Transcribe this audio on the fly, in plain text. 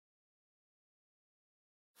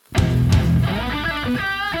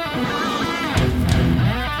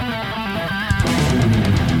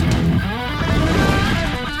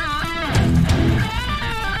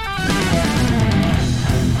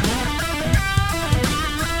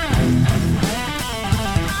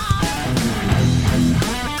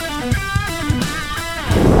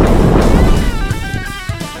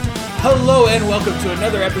Hello and welcome to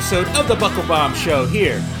another episode of the Buckle Bomb Show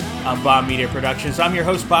here on Bomb Media Productions. I'm your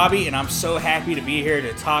host Bobby, and I'm so happy to be here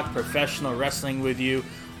to talk professional wrestling with you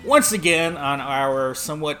once again on our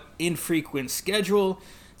somewhat infrequent schedule.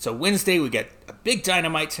 So Wednesday, we get a big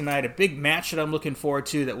Dynamite tonight, a big match that I'm looking forward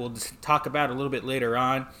to that we'll talk about a little bit later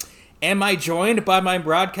on. Am I joined by my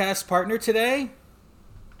broadcast partner today?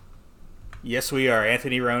 Yes, we are.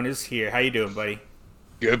 Anthony Roan is here. How you doing, buddy?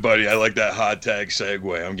 Good, buddy. I like that hot tag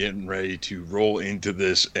segue. I'm getting ready to roll into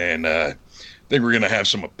this, and I think we're going to have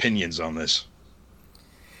some opinions on this.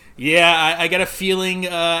 Yeah, I got a feeling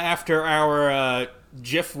after our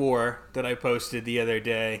GIF war that I posted the other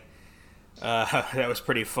day, that was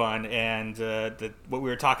pretty fun, and what we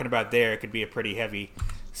were talking about there could be a pretty heavy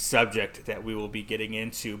subject that we will be getting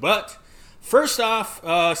into. But first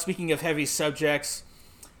off, speaking of heavy subjects,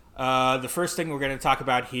 the first thing we're going to talk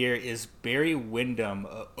about here is Barry Windham.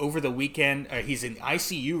 Over the weekend, he's in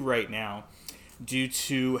ICU right now due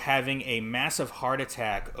to having a massive heart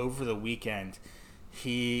attack over the weekend.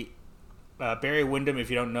 Barry Windham,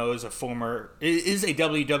 if you don't know, is a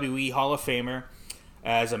WWE Hall of Famer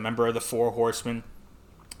as a member of the Four Horsemen,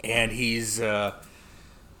 and he's the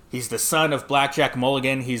son of Blackjack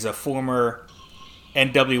Mulligan. He's a former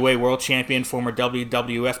NWA World Champion, former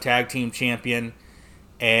WWF Tag Team Champion.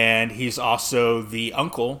 And he's also the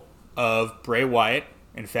uncle of Bray Wyatt.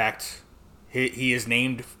 In fact, he is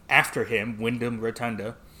named after him, Wyndham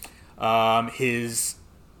Rotunda. Bray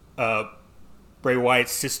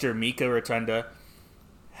Wyatt's sister, Mika Rotunda,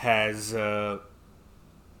 has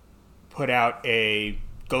put out a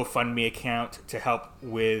GoFundMe account to help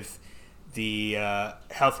with the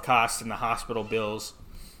health costs and the hospital bills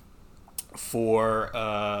for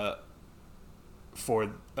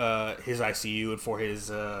his ICU and for his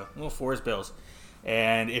bills.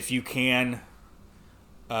 And if you can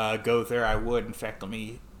go there, I would. In fact,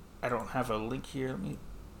 I don't have a link here. Let me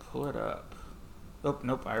pull it up. Oh,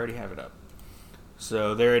 nope, I already have it up.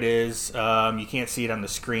 So there it is. You can't see it on the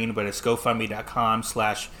screen, but it's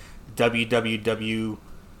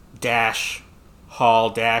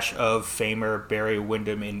GoFundMe.com/www-hall-of Famer Barry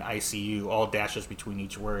Windham in ICU. All dashes between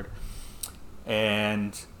each word.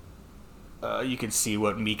 And you can see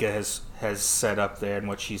what Mika has set up there and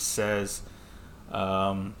what she says.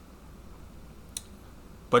 But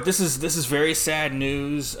this is very sad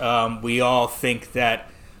news. We all think that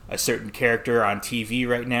a certain character on TV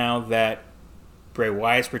right now that Bray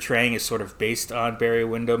Wyatt's portraying is sort of based on Barry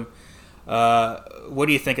Windham. What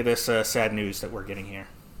do you think of this sad news that we're getting here?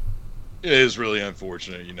 It is really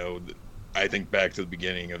unfortunate. You know, I think back to the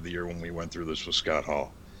beginning of the year when we went through this with Scott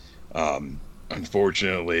Hall.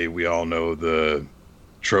 Unfortunately, we all know the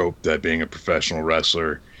trope that being a professional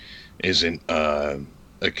wrestler isn't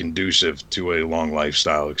conducive to a long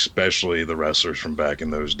lifestyle, especially the wrestlers from back in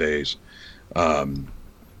those days.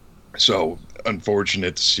 So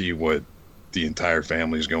unfortunate to see what the entire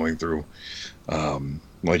family is going through.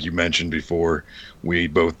 Like you mentioned before, we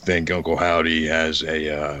both think Uncle Howdy has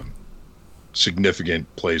a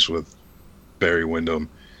significant place with Barry Windham.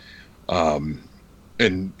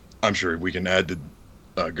 And I'm sure we can add the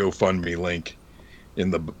GoFundMe link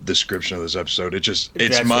in the description of this episode. It's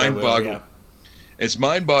mind-boggling. Yeah. It's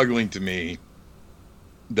mind-boggling to me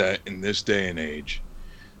that in this day and age,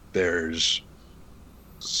 there's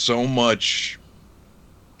so many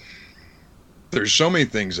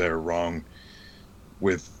things that are wrong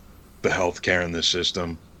with the healthcare in this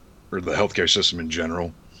system, or the healthcare system in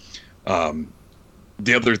general.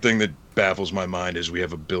 The other thing that baffles my mind is we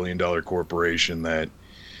have a $1 billion corporation that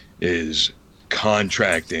is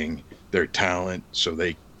contracting their talent so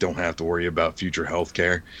they don't have to worry about future health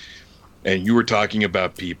care. And you were talking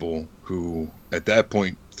about people who, at that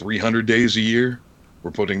point, 300 days a year,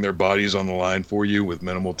 were putting their bodies on the line for you with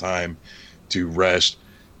minimal time to rest,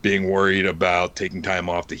 being worried about taking time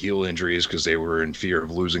off to heal injuries because they were in fear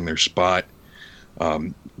of losing their spot.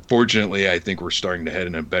 Fortunately, I think we're starting to head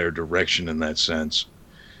in a better direction in that sense.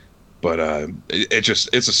 But it's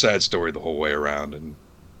a sad story the whole way around, and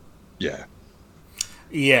yeah.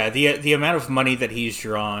 Yeah, the amount of money that he's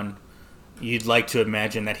drawn, you'd like to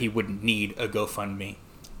imagine that he wouldn't need a GoFundMe.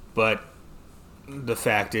 But the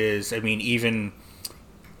fact is, I mean, even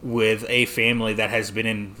with a family that has been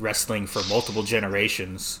in wrestling for multiple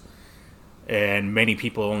generations and many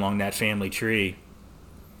people along that family tree,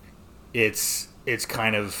 it's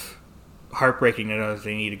kind of heartbreaking to know that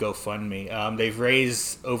they need a GoFundMe. They've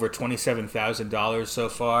raised over $27,000 so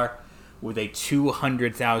far with a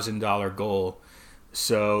 $200,000 goal.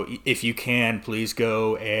 So if you can, please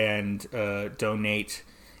go and donate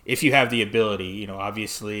if you have the ability. You know,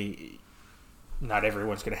 obviously, not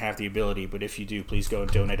everyone's going to have the ability, but if you do, please go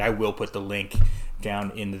and donate. I will put the link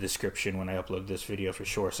down in the description when I upload this video for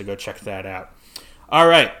sure, so go check that out. All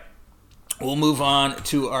right, we'll move on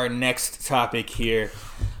to our next topic here.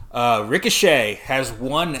 Ricochet has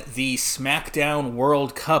won the SmackDown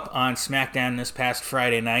World Cup on SmackDown this past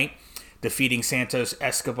Friday night, defeating Santos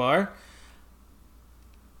Escobar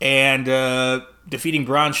and defeating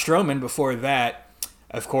Braun Strowman before that.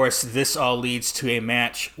 Of course, this all leads to a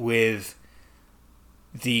match with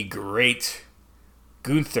the great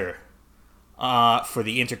Gunther for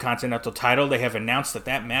the Intercontinental title. They have announced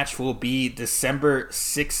that match will be December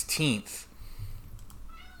 16th.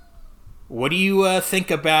 What do you think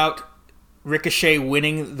about Ricochet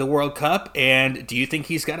winning the World Cup, and do you think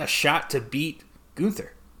he's got a shot to beat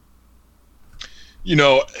Gunther? You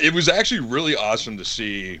know, it was actually really awesome to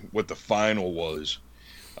see what the final was,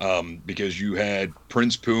 because you had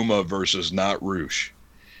Prince Puma versus Not Roosh.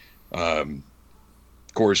 Of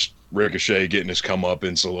course, Ricochet getting his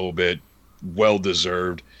comeuppance a little bit, well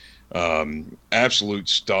deserved. Absolute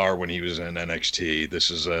star when he was in NXT.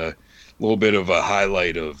 This is a little bit of a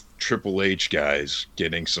highlight of Triple H guys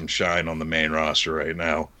getting some shine on the main roster right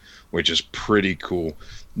now, which is pretty cool.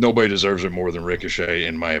 Nobody deserves it more than Ricochet,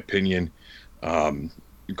 in my opinion. Of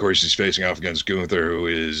course, he's facing off against Gunther, who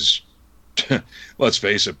is, let's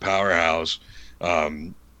face it, powerhouse.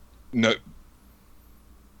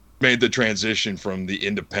 Made the transition from the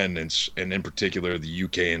independents, and in particular the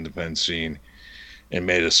UK independent scene, and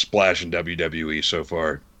made a splash in WWE so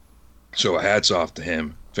far. So hats off to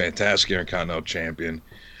him. Fantastic Intercontinental Champion.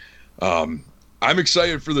 I'm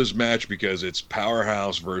excited for this match because it's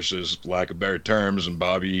powerhouse versus, lack of better terms, and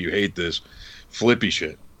Bobby, you hate this, flippy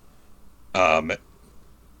shit.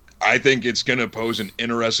 I think it's going to pose an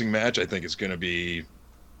interesting match. I think it's going to be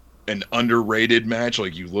an underrated match.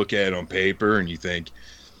 Like, you look at it on paper and you think,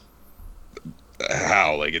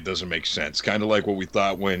 how? Like, it doesn't make sense. Kind of like what we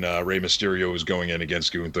thought when Rey Mysterio was going in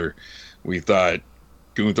against Gunther. We thought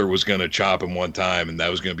Gunther was going to chop him one time, and that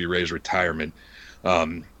was going to be Rey's retirement.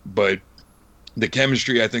 But the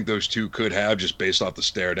chemistry I think those two could have, just based off the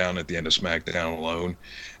stare down at the end of SmackDown alone,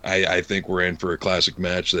 I think we're in for a classic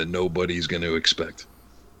match that nobody's going to expect.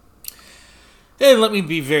 And let me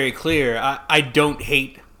be very clear. I don't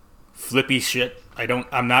hate flippy shit.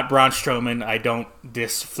 I'm not Braun Strowman. I don't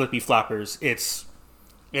diss flippy floppers.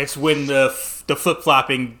 It's when the flip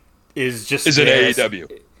flopping is just. Is it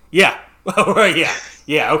AEW? Yeah.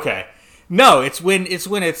 Yeah. Okay. No, it's when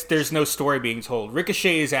there's no story being told.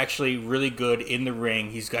 Ricochet is actually really good in the ring.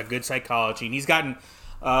 He's got good psychology, and he's gotten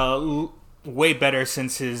way better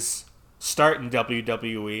since his start in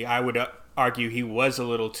WWE. I would argue he was a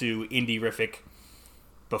little too indie-rific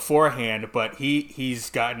beforehand, but he's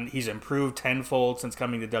improved tenfold since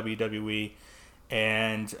coming to WWE.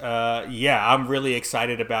 And I'm really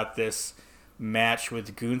excited about this match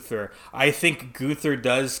with Gunther. I think Gunther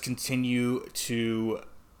does continue to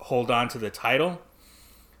hold on to the title,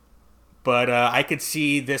 but I could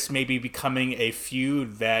see this maybe becoming a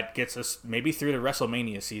feud that gets us maybe through the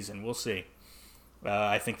WrestleMania season. We'll see.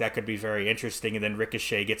 I think that could be very interesting, and then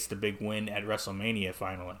Ricochet gets the big win at WrestleMania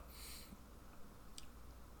finally.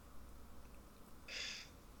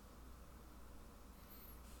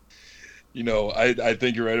 You know, I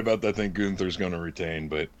think you're right about that. I think Gunther's going to retain,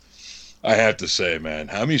 but I have to say, man,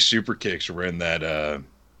 how many super kicks were in that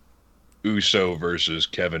Uso versus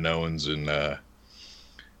Kevin Owens and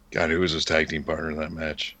God, who was his tag team partner in that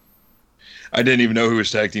match? I didn't even know who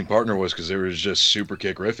his tag team partner was because it was just super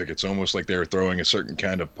kick-rific. It's almost like they were throwing a certain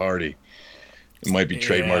kind of party. It might be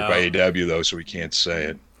trademarked by AEW, though, so we can't say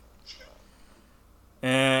it.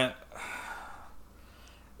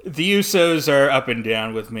 The Usos are up and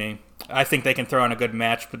down with me. I think they can throw on a good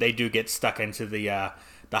match, but they do get stuck into the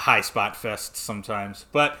high spot fest sometimes.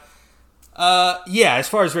 But as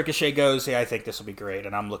far as Ricochet goes, I think this will be great,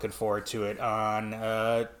 and I'm looking forward to it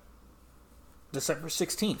on December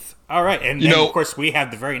 16th. All right, and then, of course, we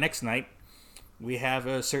have the very next night. We have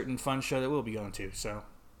a certain fun show that we'll be going to. So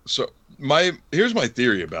here's my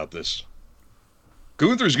theory about this.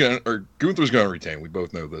 Gunther's gonna retain. We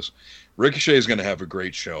both know this. Ricochet is gonna have a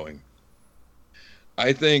great showing.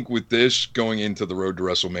 I think with this going into the road to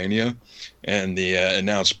WrestleMania and the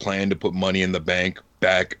announced plan to put Money in the Bank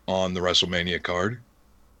back on the WrestleMania card,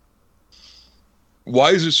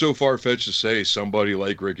 why is it so far-fetched to say somebody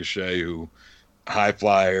like Ricochet, who high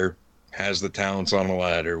flyer, has the talents on the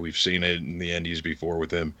ladder, we've seen it in the Indies before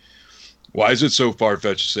with him, why is it so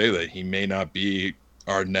far-fetched to say that he may not be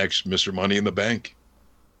our next Mr. Money in the Bank?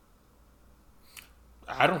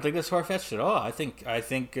 I don't think that's far-fetched at all. I think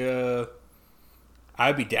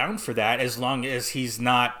I'd be down for that as long as he's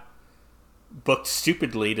not booked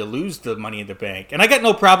stupidly to lose the Money in the Bank. And I got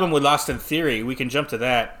no problem with Austin Theory. We can jump to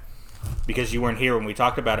that because you weren't here when we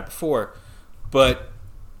talked about it before. But,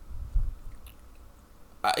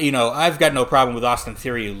 I've got no problem with Austin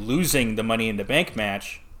Theory losing the Money in the Bank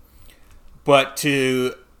match.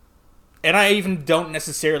 And I even don't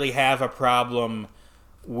necessarily have a problem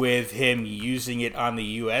with him using it on the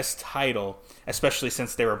U.S. title, especially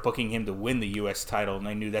since they were booking him to win the U.S. title, and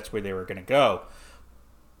I knew that's where they were going to go.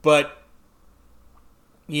 But,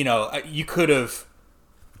 you could have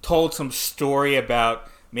told some story about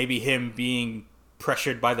maybe him being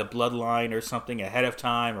pressured by the bloodline or something ahead of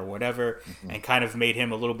time or whatever, and kind of made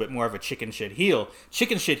him a little bit more of a chicken shit heel.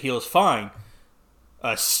 Chicken shit heel is fine.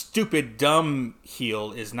 A stupid, dumb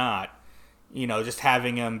heel is not. Just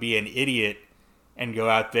having him be an idiot and go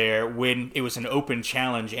out there when it was an open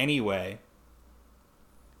challenge anyway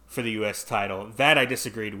for the U.S. title. That I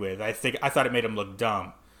disagreed with. I thought it made him look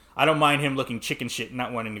dumb. I don't mind him looking chicken shit and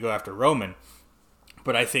not wanting to go after Roman,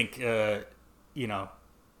 but I think, I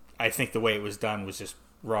think the way it was done was just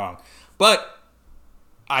wrong. But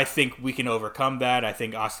I think we can overcome that. I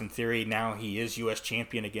think Austin Theory, now he is U.S.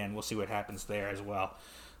 champion again. We'll see what happens there as well.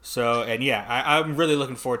 So, and yeah, I'm really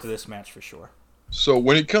looking forward to this match for sure. So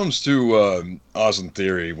when it comes to Austin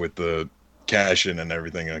Theory with the cash-in and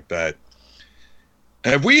everything like that,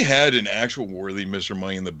 have we had an actual worthy Mr.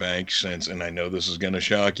 Money in the Bank since, and I know this is going to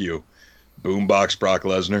shock you, Boombox Brock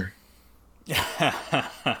Lesnar?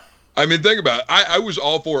 I mean, think about it. I was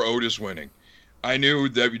all for Otis winning. I knew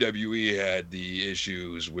WWE had the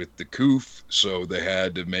issues with the Coof, so they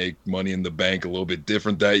had to make Money in the Bank a little bit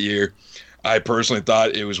different that year. I personally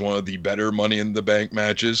thought it was one of the better Money in the Bank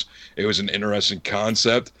matches. It was an interesting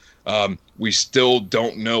concept. We still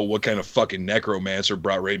don't know what kind of fucking necromancer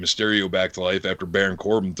brought Rey Mysterio back to life after Baron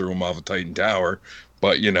Corbin threw him off a Titan Tower.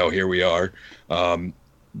 But, here we are.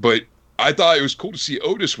 But I thought it was cool to see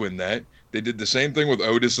Otis win that. They did the same thing with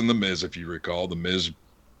Otis and The Miz, if you recall. The Miz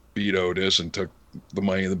beat Otis and took the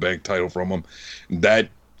Money in the Bank title from him. That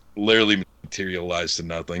literally materialized to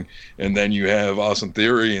nothing. And then you have Austin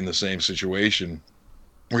Theory in the same situation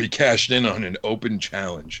where he cashed in on an open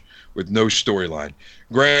challenge with no storyline.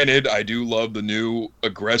 Granted, I do love the new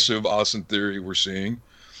aggressive Austin Theory we're seeing.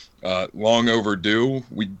 Long overdue.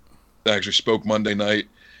 We actually spoke Monday night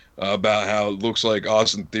about how it looks like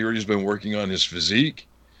Austin Theory's been working on his physique.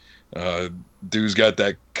 Dude's got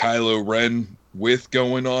that Kylo Ren width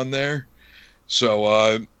going on there.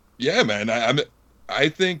 So, yeah, man, I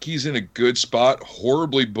think he's in a good spot.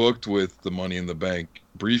 Horribly booked with the Money in the Bank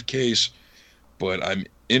briefcase, but I'm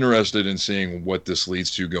interested in seeing what this leads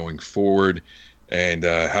to going forward and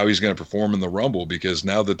how he's going to perform in the Rumble, because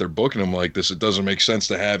now that they're booking him like this, it doesn't make sense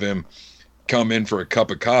to have him come in for a cup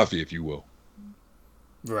of coffee, if you will.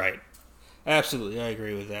 Right. Absolutely. I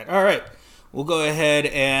agree with that. All right. We'll go ahead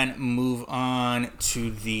and move on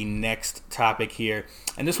to the next topic here.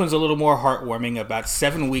 And this one's a little more heartwarming. About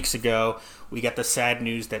 7 weeks ago, we got the sad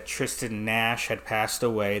news that Tristan Nash had passed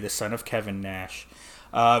away, the son of Kevin Nash.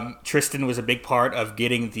 Tristan was a big part of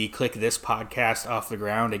getting the Click This podcast off the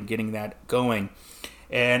ground and getting that going.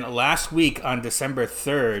 And last week on December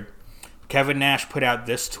 3rd, Kevin Nash put out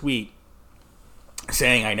this tweet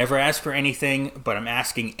saying, "I never asked for anything, but I'm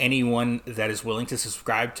asking anyone that is willing to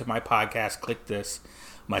subscribe to my podcast, Click This.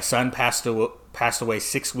 My son passed away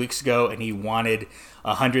 6 weeks ago, and he wanted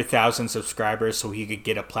 100,000 subscribers so he could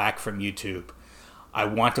get a plaque from YouTube. I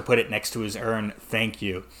want to put it next to his urn. Thank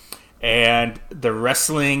you." And the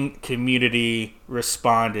wrestling community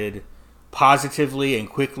responded positively and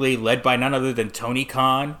quickly, led by none other than Tony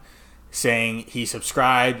Khan, saying he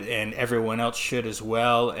subscribed and everyone else should as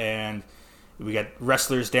well. And we got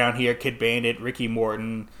wrestlers down here, Kid Bandit, Ricky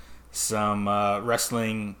Morton, some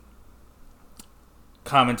wrestling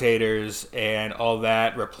commentators and all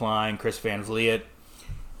that replying, Chris Van Vliet.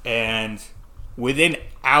 And within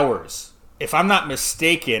hours, if I'm not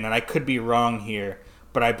mistaken, and I could be wrong here,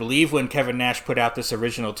 but I believe when Kevin Nash put out this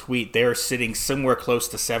original tweet, they were sitting somewhere close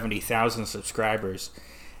to 70,000 subscribers.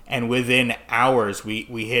 And within hours, we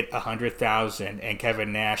hit 100,000, and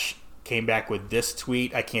Kevin Nash came back with this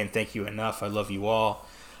tweet: "I can't thank you enough. I love you all.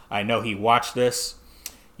 I know he watched this.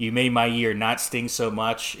 You made my year not sting so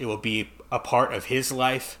much. It will be a part of his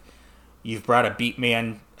life. You've brought a beat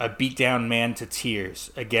down man to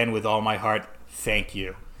tears. Again, with all my heart, thank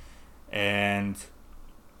you." And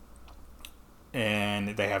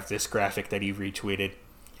they have this graphic that he retweeted.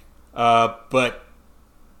 But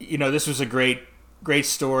this was a great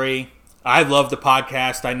story. I love the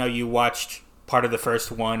podcast. I know you watched part of the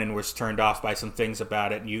first one and was turned off by some things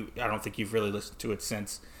about it. I don't think you've really listened to it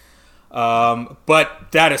since.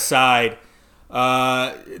 But that aside,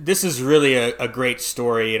 This is really a great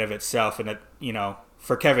story in of itself, and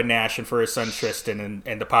for Kevin Nash and for his son Tristan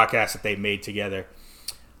and the podcast that they made together.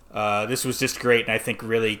 This was just great, and I think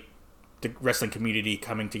really the wrestling community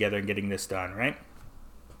coming together and getting this done, right?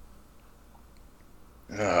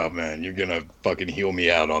 Oh man, you're gonna fucking heal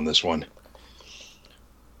me out on this one.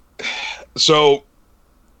 So,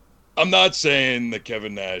 I'm not saying that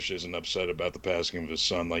Kevin Nash isn't upset about the passing of his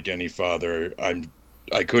son like any father.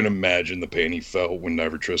 I couldn't imagine the pain he felt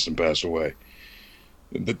whenever Tristan passed away.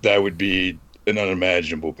 That would be an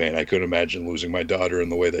unimaginable pain. I couldn't imagine losing my daughter in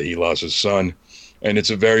the way that he lost his son. And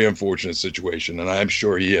it's a very unfortunate situation, and I'm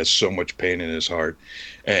sure he has so much pain in his heart,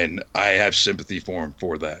 and I have sympathy for him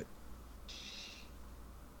for that.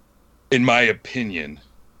 In my opinion,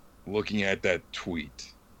 looking at that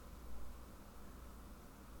tweet,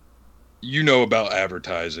 you know about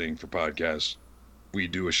advertising for podcasts. We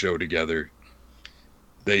do a show together.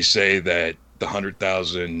 They say that the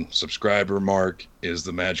 100,000 subscriber mark is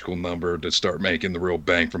the magical number to start making the real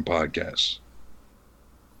bank from podcasts.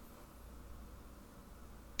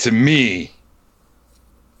 To me,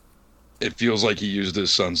 it feels like he used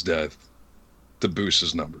his son's death to boost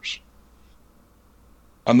his numbers.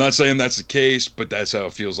 I'm not saying that's the case, but that's how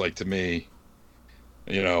it feels like to me.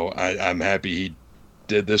 I'm happy he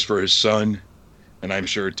did this for his son, and I'm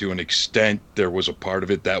sure to an extent there was a part of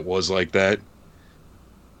it that was like that.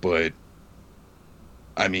 But,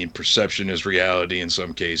 I mean, perception is reality in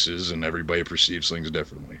some cases, and everybody perceives things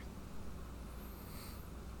differently.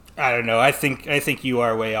 I don't know. I think you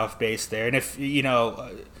are way off base there. And if,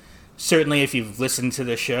 certainly if you've listened to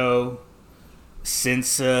the show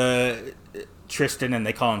since Tristan, and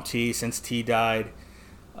they call him T, since T died,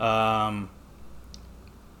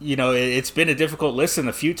 it's been a difficult listen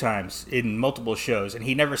a few times in multiple shows, and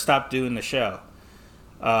he never stopped doing the show,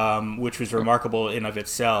 which was remarkable in of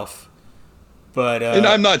itself. But and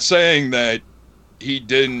I'm not saying that he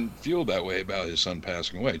didn't feel that way about his son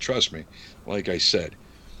passing away. Trust me. Like I said,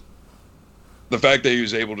 the fact that he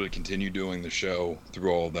was able to continue doing the show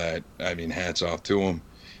through all that, I mean, hats off to him.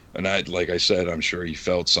 And like I said, I'm sure he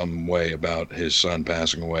felt some way about his son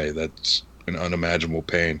passing away. That's an unimaginable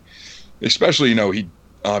pain. Especially, he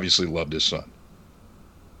obviously loved his son.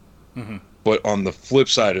 Mm-hmm. But on the flip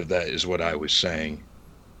side of that is what I was saying,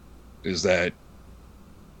 is that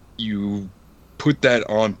you put that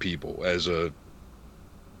on people as a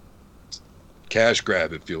cash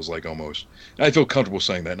grab, it feels like almost. And I feel comfortable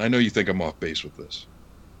saying that, and I know you think I'm off base with this.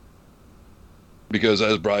 Because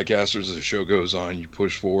as broadcasters, as the show goes on, you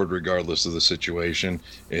push forward regardless of the situation.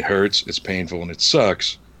 It hurts, it's painful, and it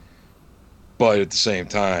sucks. But at the same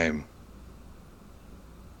time,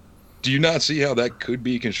 do you not see how that could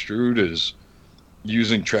be construed as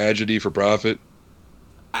using tragedy for profit?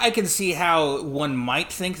 I can see how one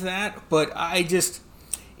might think that, but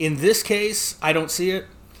in this case, I don't see it.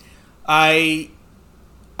 I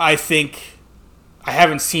think I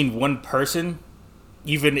haven't seen one person,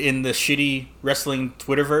 even in the shitty wrestling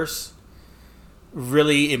Twitterverse,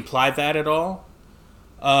 really imply that at all.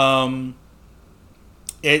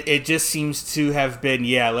 It just seems to have been,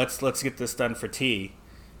 let's get this done for T,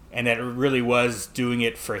 and that it really was doing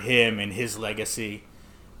it for him and his legacy,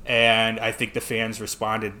 and I think the fans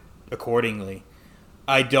responded accordingly.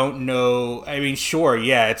 I don't know. I mean, sure,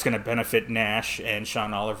 it's going to benefit Nash and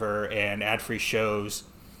Sean Oliver and ad-free shows.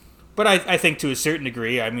 But I think to a certain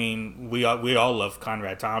degree, I mean, we all love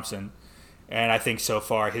Conrad Thompson. And I think so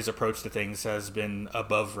far his approach to things has been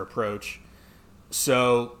above reproach.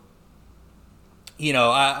 So,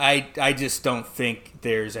 I just don't think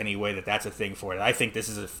there's any way that that's a thing for it. I think this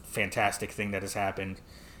is a fantastic thing that has happened.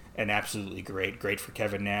 And absolutely great. Great for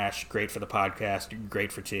Kevin Nash. Great for the podcast.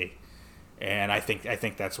 Great for T. And I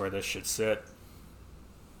think that's where this should sit.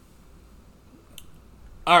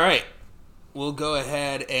 All right. We'll go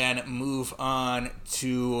ahead and move on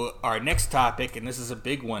to our next topic, and this is a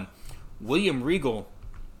big one. William Regal,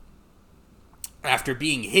 after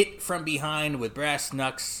being hit from behind with brass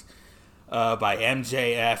knucks by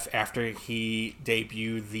MJF after he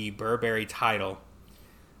debuted the Burberry title,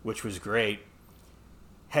 which was great,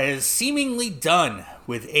 has seemingly done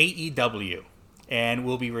with AEW and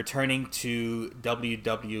will be returning to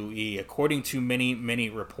WWE, according to many, many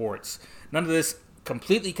reports. None of this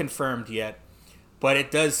completely confirmed yet, but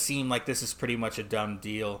it does seem like this is pretty much a done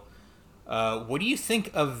deal. What do you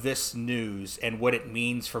think of this news and what it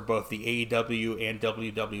means for both the AEW and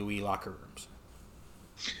WWE locker rooms?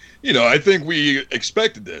 I think we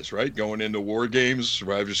expected this, right? Going into War Games,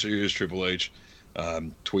 Survivor Series, Triple H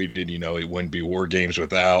tweeted, it wouldn't be War Games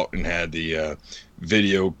without, and had the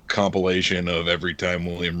video compilation of every time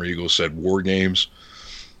William Regal said War Games.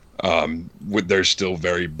 They're still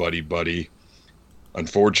very buddy.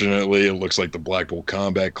 Unfortunately, it looks like the Blackpool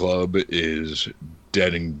Combat Club is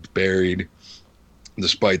dead and buried,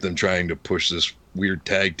 despite them trying to push this weird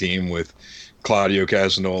tag team with Claudio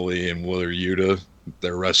Castagnoli and Willer Yuta.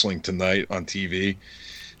 They're wrestling tonight on TV.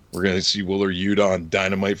 We're going to see Willer Yuta on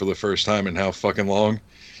Dynamite for the first time in how fucking long?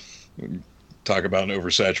 Talk about an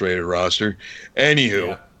oversaturated roster. Anywho,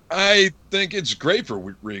 Yeah. I think it's great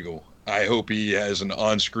for Regal. I hope he has an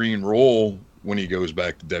on-screen role when he goes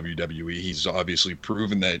back to WWE. He's obviously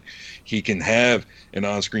proven that he can have an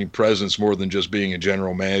on-screen presence more than just being a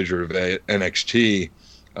general manager of NXT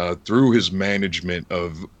through his management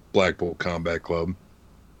of Blackpool Combat Club.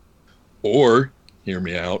 Or, hear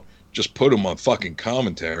me out, just put him on fucking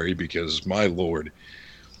commentary because, my lord,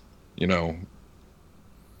 you know,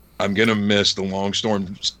 I'm going to miss the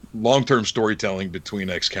long-term storytelling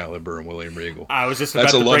between Excalibur and William Regal. I was just about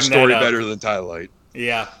That's to a love bring story that up. better than Twilight.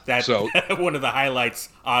 Yeah, that's So, one of the highlights,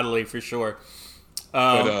 oddly, for sure.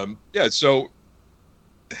 yeah, so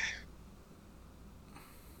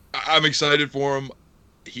I'm excited for him.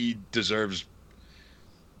 He deserves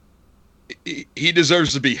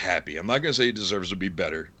to be happy. I'm not going to say he deserves to be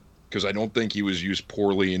better because I don't think he was used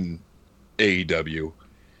poorly in AEW.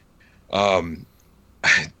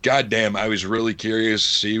 Goddamn, I was really curious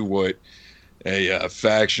to see what a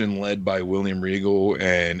faction led by William Regal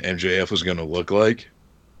and MJF was going to look like.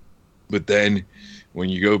 But then when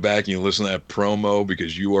you go back and you listen to that promo,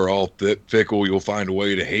 because you are all fickle, you'll find a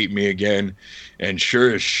way to hate me again. And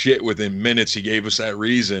sure as shit, within minutes, he gave us that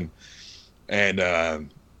reason. And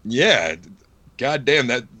yeah, goddamn,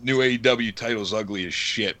 that new AEW title's ugly as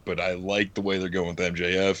shit, but I like the way they're going with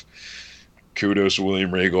MJF. Kudos to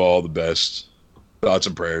William Regal, all the best. Thoughts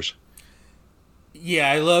and prayers.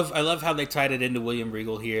 Yeah, I love how they tied it into William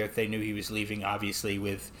Regal here. If they knew he was leaving, obviously,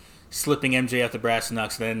 with slipping MJF the brass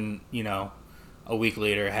knucks, then, a week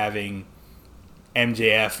later having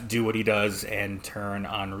MJF do what he does and turn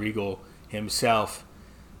on Regal himself.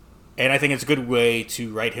 And I think it's a good way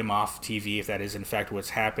to write him off TV if that is in fact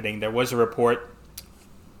what's happening. There was a report.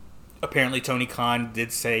 Apparently Tony Khan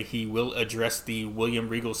did say he will address the William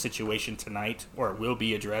Regal situation tonight, or it will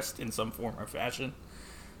be addressed in some form or fashion.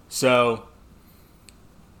 So,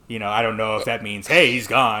 I don't know if that means, hey, he's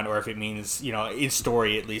gone, or if it means, in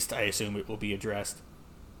story at least, I assume it will be addressed.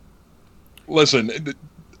 Listen,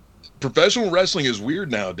 professional wrestling is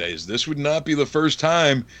weird nowadays. This would not be the first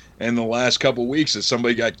time in the last couple weeks that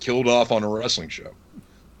somebody got killed off on a wrestling show.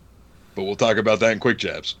 But we'll talk about that in quick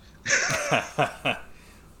jabs.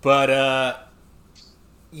 But,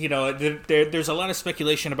 there's a lot of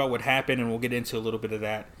speculation about what happened, and we'll get into a little bit of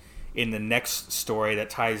that in the next story that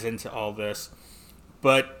ties into all this.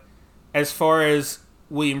 But as far as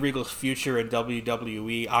William Regal's future in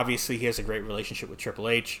WWE, obviously he has a great relationship with Triple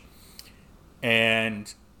H.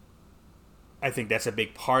 And I think that's a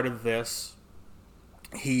big part of this.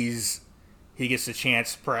 He gets a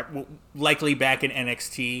chance, likely back in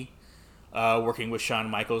NXT, working with Shawn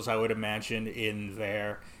Michaels, I would imagine, in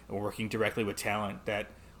there, and working directly with talent that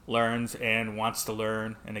learns and wants to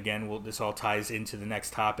learn. And again, this all ties into the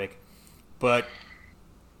next topic. But,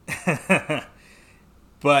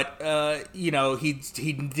 he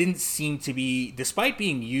didn't seem to be, despite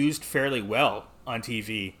being used fairly well on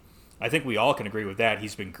TV. I think we all can agree with that.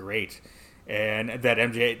 He's been great. And that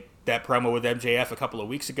promo with MJF a couple of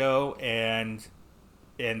weeks ago, and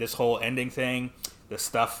this whole ending thing, the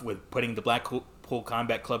stuff with putting the Blackpool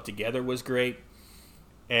Combat Club together was great.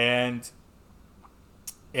 And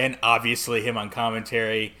obviously him on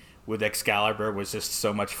commentary with Excalibur was just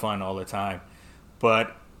so much fun all the time.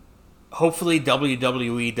 But hopefully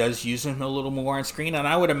WWE does use him a little more on screen, and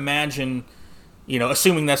I would imagine,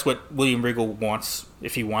 assuming that's what William Regal wants,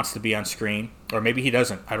 if he wants to be on screen, or maybe he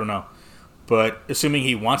doesn't, I don't know. But assuming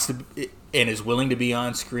he wants to and is willing to be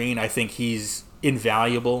on screen, I think he's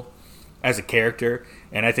invaluable as a character,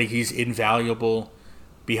 and I think he's invaluable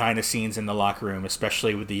behind the scenes in the locker room,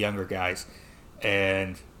 especially with the younger guys.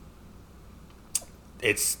 And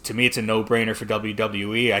to me, it's a no-brainer for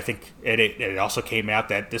WWE. I think it also came out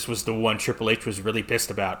that this was the one Triple H was really pissed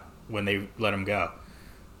about when they let him go.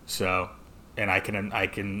 So, and I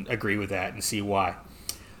can agree with that and see why.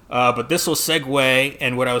 But this will segue,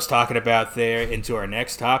 and what I was talking about there, into our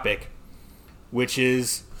next topic, which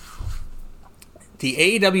is the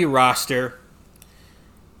AEW roster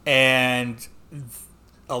and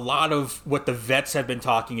a lot of what the vets have been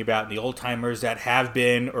talking about, the old-timers that have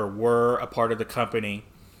been or were a part of the company,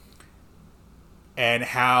 and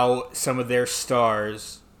how some of their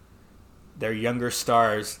stars, their younger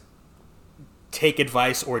stars, take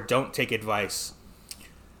advice or don't take advice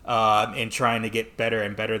and trying to get better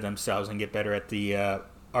and better themselves and get better at the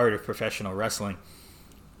art of professional wrestling.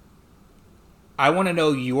 I want to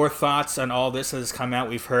know your thoughts on all this that has come out.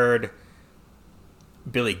 We've heard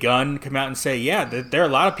Billy Gunn come out and say, yeah, there are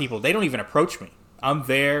a lot of people, they don't even approach me. I'm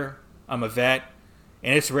there, I'm a vet,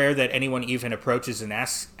 and it's rare that anyone even approaches and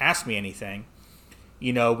asks me anything.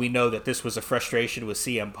 We know that this was a frustration with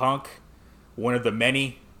CM Punk, one of the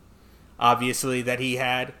many, obviously, that he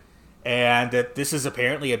had, and that this is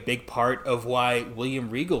apparently a big part of why William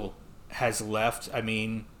Regal has left. I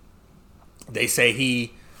mean, they say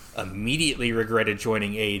he immediately regretted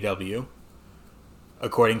joining AEW,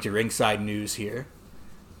 according to Ringside News here.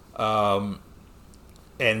 And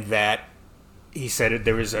that he said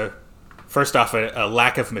there was first off, a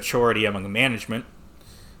lack of maturity among management,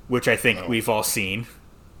 which I think we've all seen.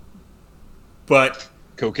 But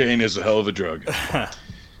cocaine is a hell of a drug.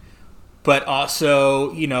 But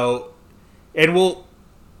also, and I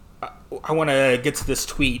want to get to this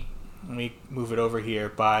tweet. Let me move it over here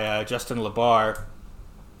by Justin LaBar,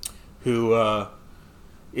 who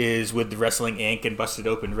is with the Wrestling Inc. and Busted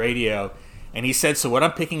Open Radio. And he said, so what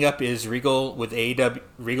I'm picking up is Regal with AEW.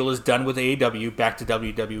 Regal is done with AEW, back to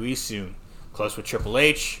WWE soon. Close with Triple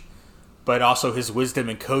H, but also his wisdom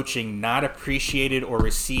and coaching not appreciated or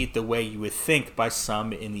received the way you would think by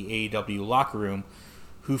some in the AEW locker room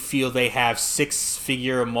who feel they have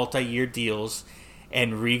six-figure multi-year deals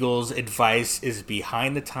and Regal's advice is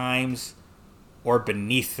behind the times or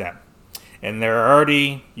beneath them. And they're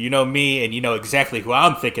already, you know me, and you know exactly who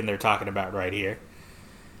I'm thinking they're talking about right here.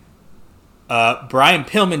 Brian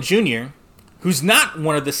Pillman Jr., who's not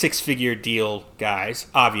one of the six-figure deal guys,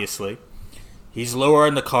 obviously. He's lower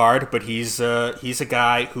on the card, but he's a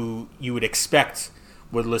guy who you would expect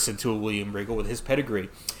would listen to a William Regal with his pedigree.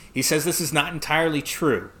 He says this is not entirely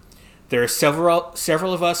true. There are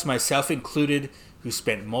several of us, myself included, who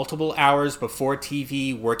spent multiple hours before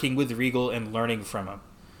TV working with Regal and learning from him.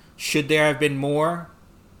 Should there have been more?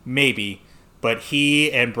 Maybe. But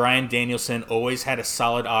he and Bryan Danielson always had a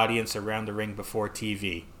solid audience around the ring before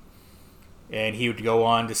TV. And he would go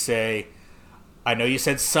on to say, I know you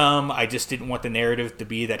said some, I just didn't want the narrative to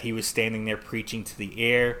be that he was standing there preaching to the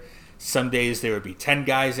air. Some days there would be 10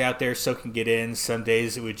 guys out there soaking it in. Some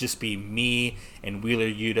days it would just be me and Wheeler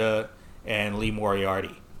Yuta and Lee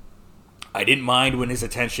Moriarty. I didn't mind when his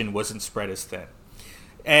attention wasn't spread as thin.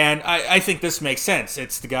 And I think this makes sense.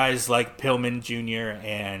 It's the guys like Pillman Jr.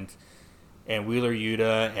 and Wheeler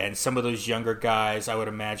Yuta and some of those younger guys, I would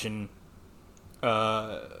imagine,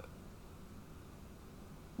 were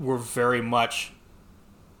very much,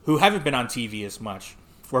 who haven't been on TV as much,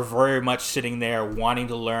 were very much sitting there wanting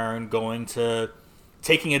to learn,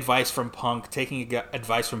 taking advice from Punk, taking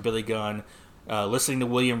advice from Billy Gunn, listening to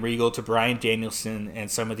William Regal, to Bryan Danielson,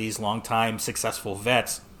 and some of these longtime successful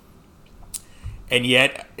vets. And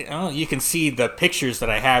yet, you can see the pictures that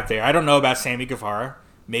I have there. I don't know about Sammy Guevara.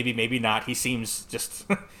 Maybe, maybe not. He seems just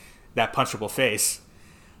that punchable face.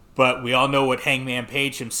 But we all know what Hangman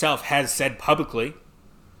Page himself has said publicly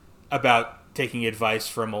about taking advice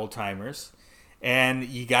from old-timers. And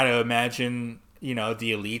you got to imagine, the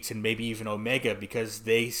elites and maybe even Omega, because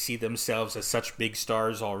they see themselves as such big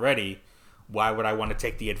stars already. Why would I want to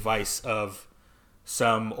take the advice of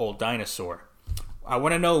some old dinosaur? I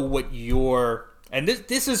want to know what your... And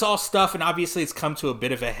this is all stuff, and obviously it's come to a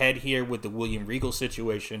bit of a head here with the William Regal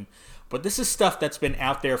situation, but this is stuff that's been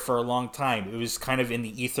out there for a long time. It was kind of in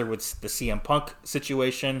the ether with the CM Punk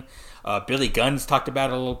situation. Billy Gunn's talked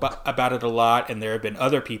about it a lot, and there have been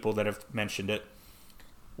other people that have mentioned it.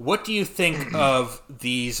 What do you think of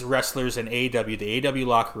these wrestlers in AEW, the AEW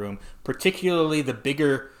locker room, particularly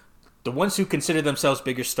the ones who consider themselves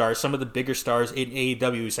bigger stars, some of the bigger stars in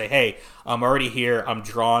AEW who say, hey, I'm already here, I'm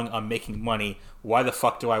drawing, I'm making money. Why the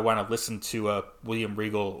fuck do I want to listen to William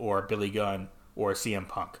Regal or Billy Gunn or CM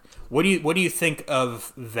Punk? What do you think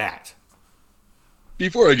of that?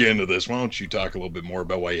 Before I get into this, why don't you talk a little bit more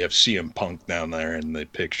about why you have CM Punk down there in the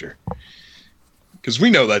picture? Because we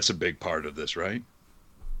know that's a big part of this, right?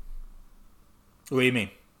 What do you mean?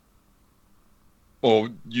 Well,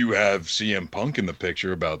 you have CM Punk in the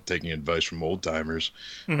picture about taking advice from old timers.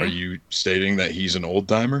 Mm-hmm. Are you stating that he's an old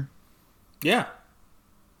timer? Yeah.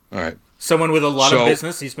 All right. Someone with a lot of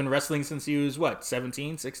business. He's been wrestling since he was,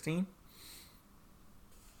 17, 16?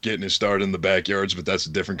 Getting his start in the backyards, but that's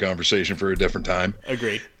a different conversation for a different time.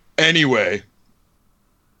 Agreed. Anyway,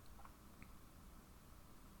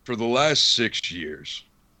 for the last 6 years,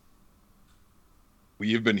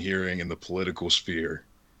 we have been hearing in the political sphere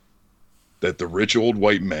that the rich old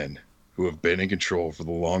white men who have been in control for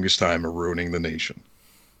the longest time are ruining the nation.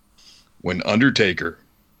 When Undertaker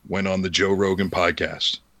went on the Joe Rogan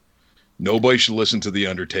podcast Nobody should listen to The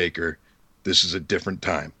Undertaker. This is a different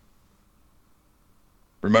time.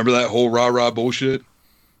 Remember that whole rah-rah bullshit?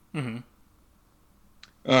 Mm-hmm.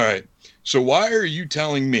 All right. So why are you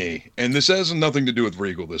telling me, and this has nothing to do with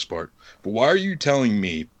Regal, this part, but why are you telling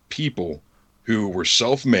me people who were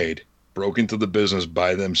self-made, broke into the business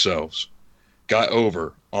by themselves, got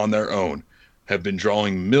over on their own, have been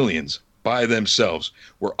drawing millions by themselves,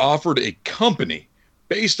 were offered a company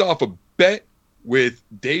based off a bet with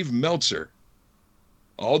Dave Meltzer,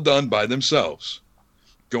 all done by themselves,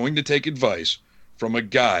 going to take advice from a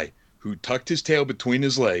guy who tucked his tail between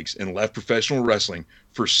his legs and left professional wrestling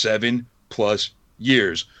for 7+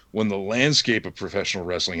 years when the landscape of professional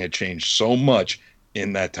wrestling had changed so much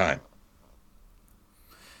in that time.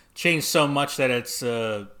 Changed so much that it's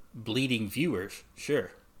bleeding viewers.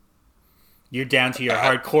 Sure. You're down to your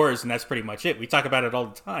hardcores, and that's pretty much it. We talk about it all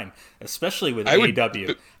the time, especially with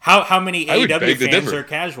AEW. How many AEW fans are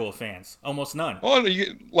casual fans? Almost none. Oh,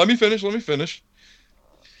 let me finish.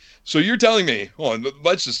 So you're telling me,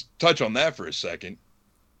 let's just touch on that for a second.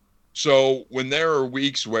 So when there are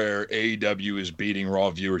weeks where AEW is beating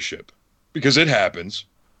Raw viewership, because it happens,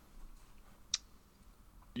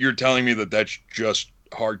 you're telling me that that's just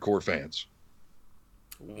hardcore fans.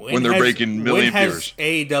 When they're breaking million viewers.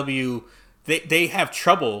 AEW, they have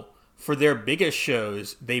trouble for their biggest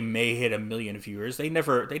shows. They may hit 1 million viewers. They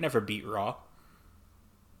never beat Raw.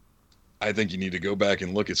 I think you need to go back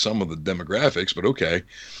and look at some of the demographics, but okay.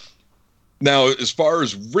 Now, as far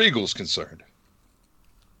as Regal's concerned,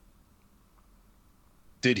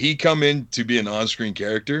 did he come in to be an on-screen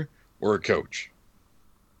character or a coach?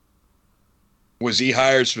 Was he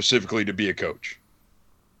hired specifically to be a coach?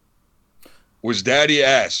 Was Daddy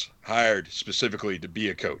Ass hired specifically to be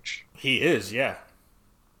a coach? He is, yeah.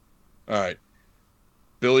 All right.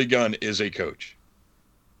 Billy Gunn is a coach,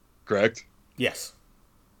 correct? Yes.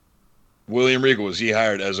 William Regal, was he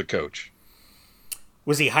hired as a coach?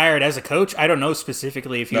 Was he hired as a coach? I don't know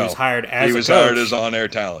specifically if he was hired as a coach. He was hired as on-air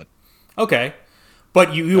talent. Okay.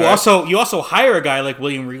 But you also hire a guy like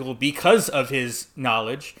William Regal because of his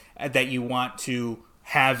knowledge that you want to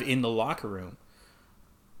have in the locker room.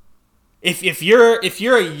 If you're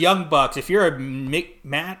a Young Bucks, if you're a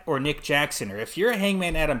Matt or Nick Jackson, or if you're a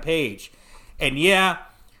Hangman Adam Page, and yeah,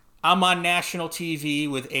 I'm on national TV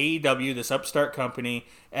with AEW, this upstart company,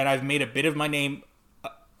 and I've made a bit of my name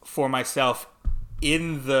for myself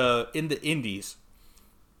in the indies,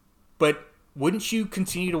 but wouldn't you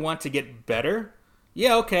continue to want to get better?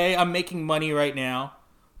 Yeah, okay, I'm making money right now,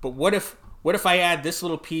 but what if I add this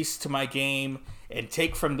little piece to my game and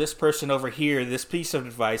take from this person over here this piece of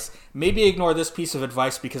advice, maybe ignore this piece of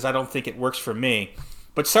advice because I don't think it works for me,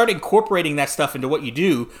 but start incorporating that stuff into what you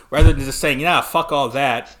do rather than just saying, fuck all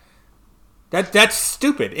that. That's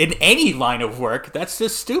stupid. In any line of work, that's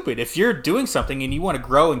just stupid. If you're doing something and you want to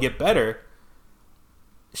grow and get better,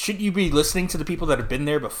 shouldn't you be listening to the people that have been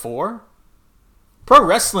there before? Pro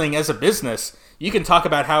wrestling as a business, you can talk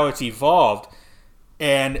about how it's evolved,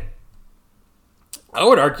 and I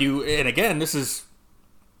would argue, and again, this is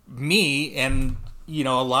me and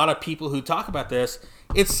a lot of people who talk about this,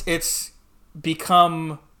 it's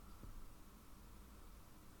become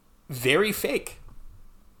very fake.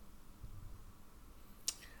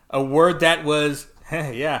 A word that was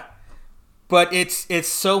yeah, but it's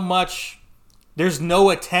so much. There's no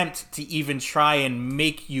attempt to even try and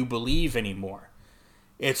make you believe anymore.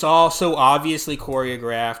 It's all so obviously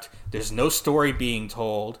choreographed. There's no story being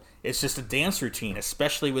told. It's just a dance routine,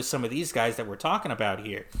 especially with some of these guys that we're talking about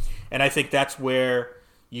here. And I think that's where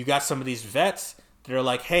you got some of these vets that are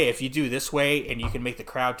like, hey, if you do this way and you can make the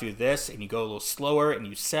crowd do this, and you go a little slower and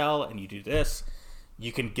you sell and you do this,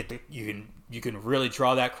 you can really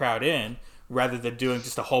draw that crowd in rather than doing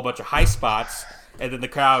just a whole bunch of high spots and then the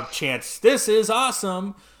crowd chants, "This is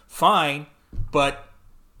awesome." Fine, but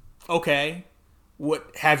okay,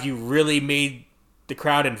 what have you really made the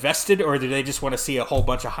crowd invested, or do they just want to see a whole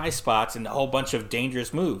bunch of high spots and a whole bunch of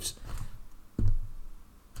dangerous moves?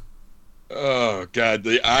 Oh God,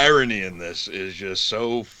 the irony in this is just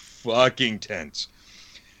so fucking tense.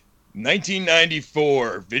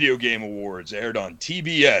 1994 Video Game Awards aired on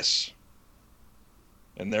TBS,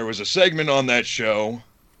 and there was a segment on that show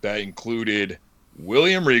that included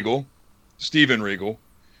William Regal, Steven Regal,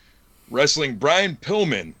 wrestling Brian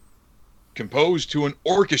Pillman, composed to an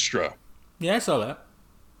orchestra. Yeah, I saw that.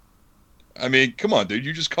 I mean, come on, dude.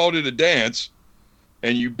 You just called it a dance,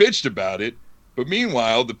 and you bitched about it. But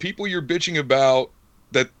meanwhile, the people you're bitching about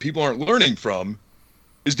that people aren't learning from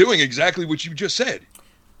is doing exactly what you just said.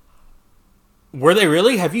 Were they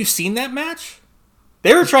really? Have you seen that match?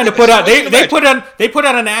 They were trying to put out they put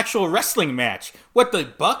on an actual wrestling match. What the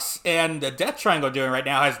Bucks and the Death Triangle are doing right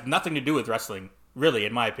now has nothing to do with wrestling, really,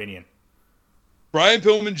 in my opinion. Brian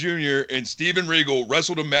Pillman Jr. and Steven Regal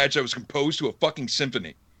wrestled a match that was composed to a fucking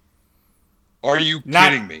symphony. Are you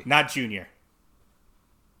kidding me? Not Junior.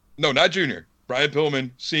 No, not Junior. Brian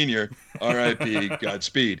Pillman Sr. R.I.P.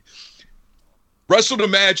 Godspeed. Wrestled a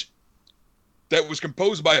match that was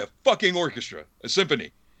composed by a fucking orchestra, a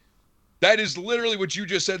symphony. That is literally what you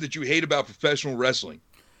just said that you hate about professional wrestling.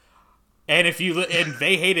 And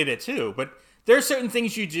they hated it too. But there are certain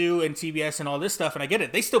things you do in TBS and all this stuff, and I get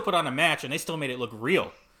it. They still put on a match, and they still made it look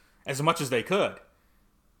real as much as they could.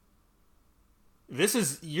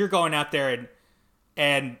 You're going out there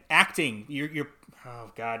and acting. You're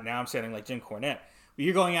oh god, now I'm sounding like Jim Cornette.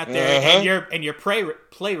 You're going out there and you're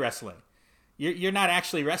play wrestling. You're not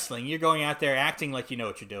actually wrestling. You're going out there acting like you know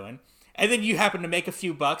what you're doing. And then you happen to make a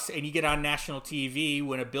few bucks and you get on national TV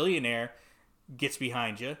when a billionaire gets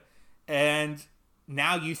behind you. And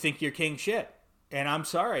now you think you're king shit. And I'm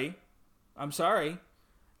sorry.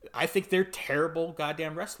 I think they're terrible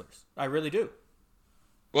goddamn wrestlers. I really do.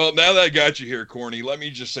 Well, now that I got you here, Corny, let me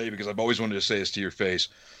just say, because I've always wanted to say this to your face,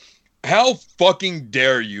 how fucking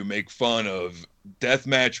dare you make fun of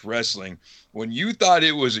deathmatch wrestling when you thought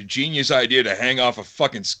it was a genius idea to hang off a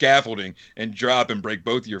fucking scaffolding and drop and break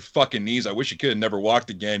both of your fucking knees. I wish you could have never walked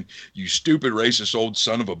again, you stupid racist old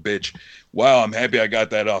son of a bitch. Wow, I'm happy I got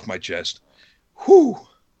that off my chest. Whew.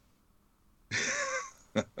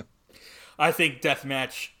 I think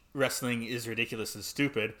deathmatch wrestling is ridiculous and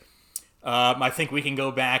stupid. I think we can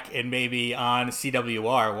go back and maybe on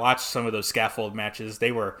CWR watch some of those scaffold matches.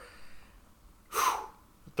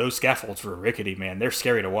 Those scaffolds were rickety, man. They're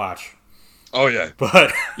scary to watch. Oh, yeah.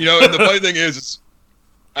 But and the funny thing is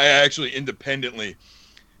I actually independently,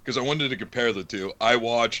 because I wanted to compare the two, I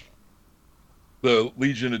watched the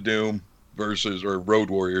Legion of Doom or Road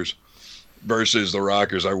Warriors versus the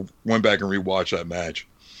Rockers. I went back and rewatched that match.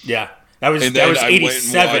 Yeah. That was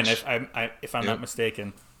 87, if I'm not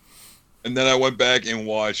mistaken. And then I went back and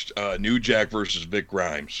watched New Jack versus Vic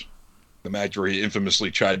Grimes, the match where he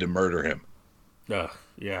infamously tried to murder him.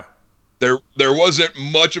 Yeah. There wasn't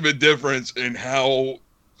much of a difference in how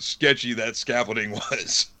sketchy that scaffolding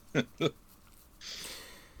was.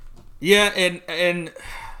 Yeah, and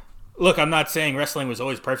look, I'm not saying wrestling was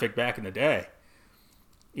always perfect back in the day.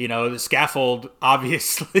 The scaffold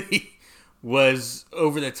obviously was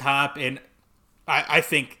over the top, and I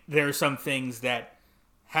think there are some things that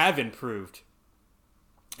have improved.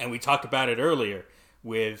 And we talked about it earlier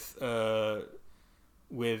with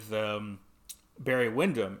Barry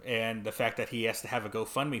Windham and the fact that he has to have a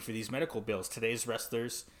GoFundMe for these medical bills. Today's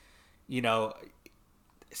wrestlers,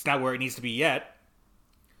 it's not where it needs to be yet.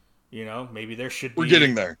 Maybe there should be. We're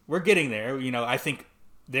getting there. We're getting there. I think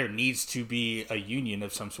there needs to be a union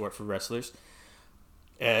of some sort for wrestlers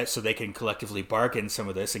so they can collectively bargain some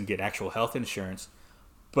of this and get actual health insurance.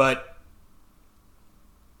 But,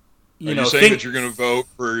 Are you saying that you're going to vote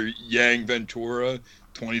for Yang Ventura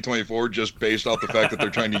 2024 just based off the fact that they're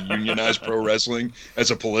trying to unionize pro wrestling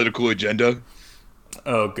as a political agenda?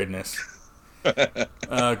 Oh, goodness.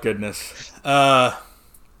 Oh, goodness.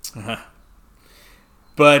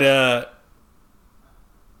 But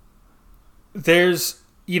there's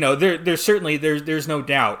certainly there's no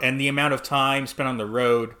doubt, and the amount of time spent on the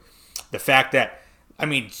road, the fact that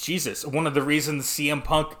Jesus, one of the reasons CM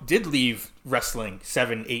Punk did leave wrestling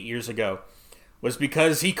 7-8 years ago was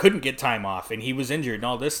because he couldn't get time off and he was injured and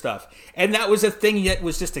all this stuff. And that was a thing that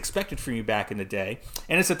was just expected from you back in the day.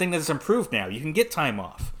 And it's a thing that's improved now. You can get time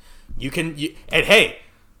off. And hey,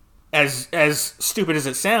 as stupid as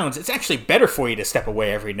it sounds, it's actually better for you to step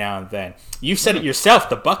away every now and then. You said it yourself,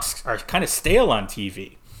 the Bucks are kind of stale on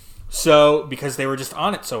TV. So, because they were just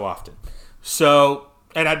on it so often. So,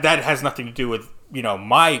 and that has nothing to do with,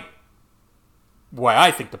 why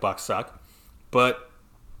I think the Bucks suck. But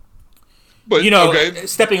okay.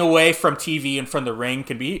 Stepping away from TV and from the ring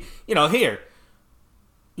can be,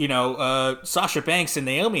 Sasha Banks and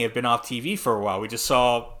Naomi have been off TV for a while. We just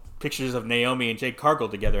saw pictures of Naomi and Jade Cargill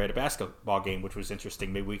together at a basketball game, which was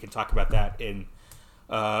interesting. Maybe we can talk about that in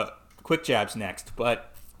Quick Jabs next.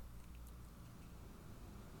 But,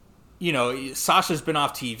 Sasha's been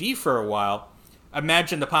off TV for a while.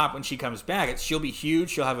 Imagine the pop when she comes back. She'll be huge.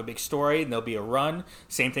 She'll have a big story, and there'll be a run.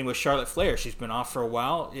 Same thing with Charlotte Flair. She's been off for a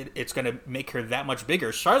while. It's going to make her that much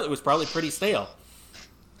bigger. Charlotte was probably pretty stale.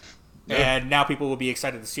 Yeah. And now people will be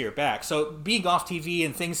excited to see her back. So being off TV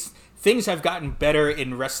and things have gotten better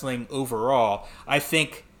in wrestling overall. I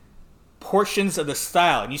think portions of the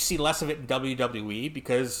style, and you see less of it in WWE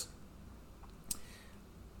because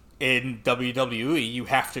in WWE, you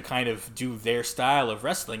have to kind of do their style of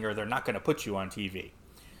wrestling or they're not going to put you on TV.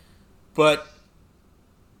 But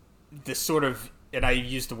this sort of, and I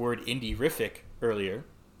used the word indie-rific earlier,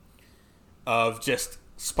 of just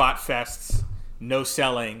spot fests, no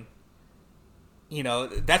selling,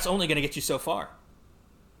 that's only going to get you so far.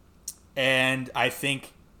 And I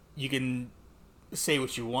think you can say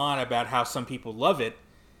what you want about how some people love it.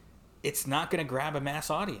 It's not going to grab a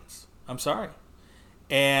mass audience. I'm sorry.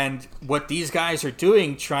 And what these guys are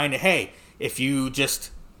doing, trying to, hey, if you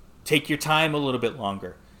just take your time a little bit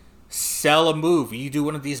longer, sell a move, you do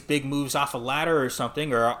one of these big moves off a ladder or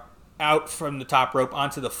something, or out from the top rope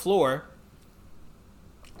onto the floor,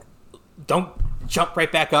 don't jump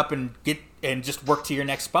right back up and just work to your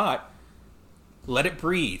next spot. Let it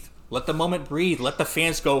breathe. Let the moment breathe. Let the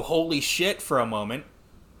fans go, holy shit, for a moment.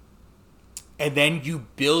 And then you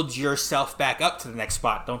build yourself back up to the next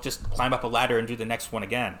spot. Don't just climb up a ladder and do the next one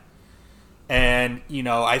again. And,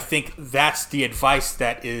 I think that's the advice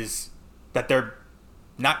that they're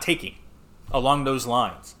not taking along those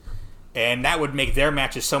lines. And that would make their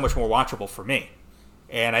matches so much more watchable for me.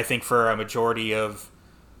 And I think for a majority of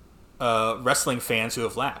wrestling fans who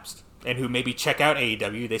have lapsed and who maybe check out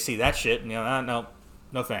AEW, they see that shit and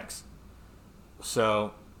no thanks.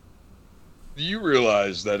 So, do you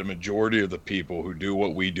realize that a majority of the people who do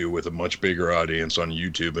what we do with a much bigger audience on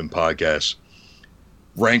YouTube and podcasts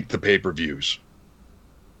rank the pay-per-views?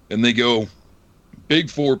 And they go big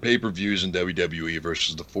 4 pay-per-views in WWE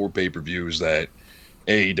versus the 4 pay-per-views that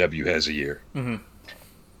AEW has a year. Mm-hmm.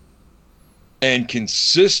 And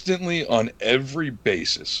consistently on every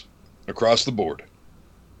basis across the board,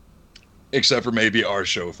 except for maybe our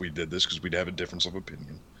show if we did this because we'd have a difference of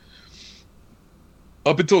opinion.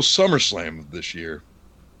 Up until SummerSlam of this year,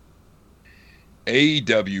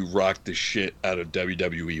 AEW rocked the shit out of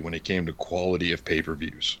WWE when it came to quality of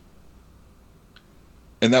pay-per-views.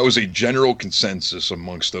 And that was a general consensus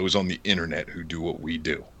amongst those on the internet who do what we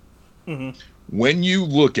do. Mm-hmm. When you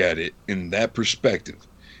look at it in that perspective,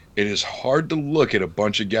 it is hard to look at a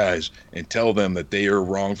bunch of guys and tell them that they are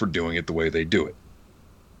wrong for doing it the way they do it.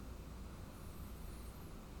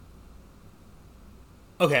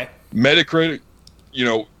 Okay. Metacritic,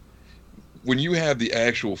 when you have the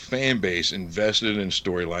actual fan base invested in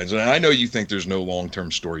storylines, and I know you think there's no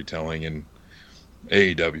long-term storytelling in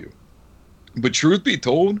AEW, but truth be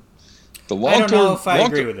told, the long-term... I don't know if I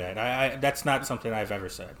agree with that. That's not something I've ever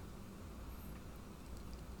said.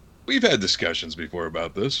 We've had discussions before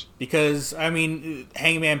about this. Because,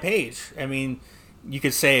 Hangman Page, you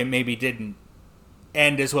could say it maybe didn't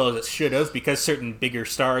end as well as it should have because certain bigger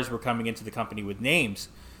stars were coming into the company with names.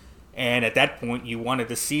 And at that point, you wanted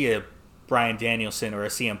to see a Bryan Danielson or a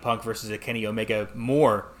CM Punk versus a Kenny Omega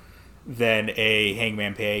more than a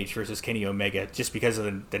Hangman Page versus Kenny Omega just because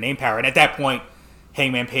of the name power. And at that point,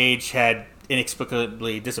 Hangman Page had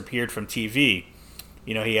inexplicably disappeared from TV.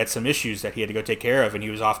 He had some issues that he had to go take care of, and he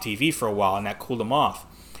was off TV for a while, and that cooled him off.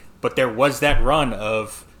 But there was that run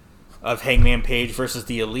of Hangman Page versus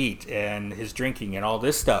the Elite and his drinking and all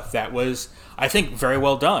this stuff. That was, I think, very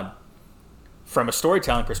well done from a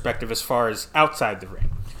storytelling perspective as far as outside the ring.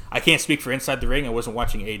 I can't speak for inside the ring. I wasn't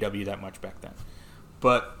watching AEW that much back then.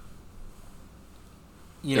 But,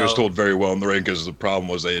 It was told very well in the ring because the problem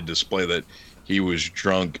was they had displayed that he was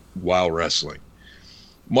drunk while wrestling.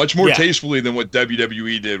 Much more tastefully than what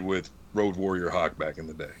WWE did with Road Warrior Hawk back in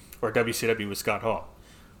the day. Or WCW with Scott Hall.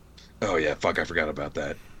 Oh, yeah. Fuck, I forgot about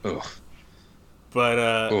that. Ugh.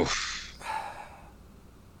 But, Oof.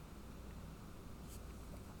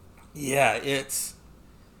 Yeah, it's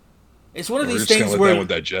one of these things things let where... that one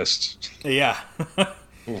digest. Yeah.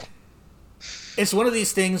 It's one of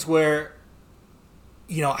these things where,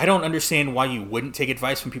 I don't understand why you wouldn't take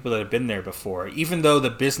advice from people that have been there before. Even though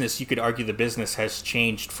you could argue the business has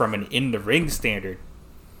changed from an in-the-ring standard.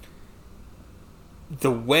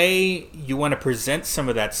 The way you want to present some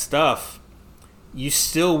of that stuff, you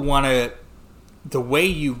still want to...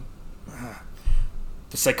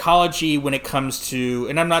 The psychology when it comes to...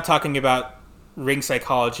 And I'm not talking about ring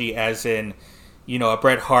psychology as in, a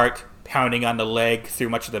Bret Hart pounding on the leg through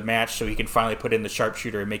much of the match so he can finally put in the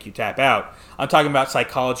sharpshooter and make you tap out. I'm talking about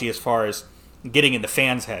psychology as far as getting in the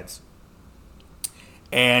fans' heads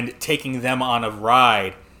and taking them on a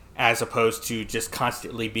ride as opposed to just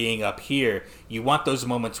constantly being up here. You want those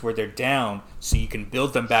moments where they're down so you can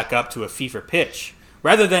build them back up to a fever pitch.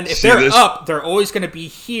 Rather than if they're up, they're always going to be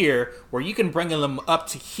here where you can bring them up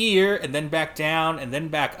to here and then back down and then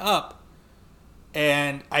back up.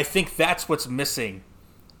 And I think that's what's missing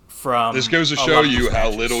from... This goes to show you how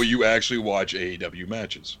little you actually watch AEW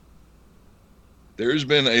matches. there's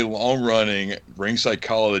been a long-running ring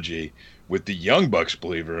psychology with the Young Bucks,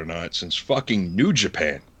 believe it or not, since fucking New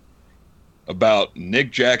Japan about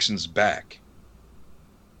Nick Jackson's back.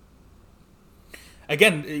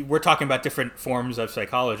 Again, we're talking about different forms of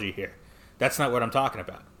psychology here. That's not what I'm talking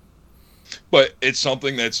about. But it's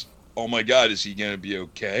something that's, oh my God, is he going to be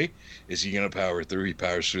okay? Is he going to power through? He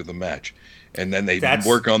powers through the match. And then they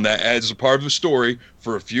work on that as a part of the story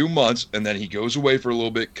for a few months, and then he goes away for a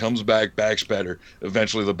little bit, comes back, back's better.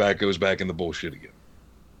 Eventually the back goes back in the bullshit again.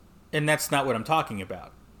 And that's not what I'm talking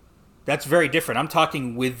about. That's very different. I'm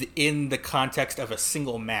talking within the context of a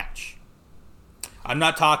single match. I'm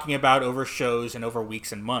not talking about over shows and over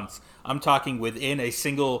weeks and months. I'm talking within a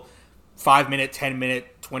single 5-minute,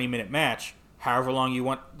 10-minute, 20-minute match, however long you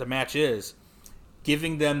want the match is,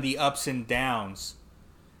 giving them the ups and downs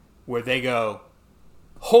where they go,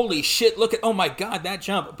 holy shit, look at, oh my God, that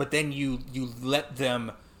jump. But then you let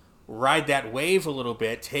them ride that wave a little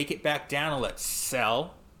bit, take it back down and let it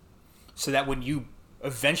sell, so that when you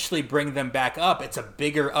eventually bring them back up, it's a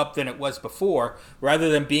bigger up than it was before, rather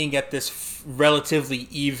than being at this relatively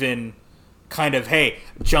even kind of, hey,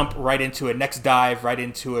 jump right into a next dive, right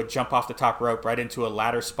into a jump off the top rope, right into a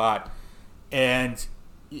ladder spot. And,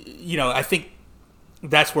 you know, I think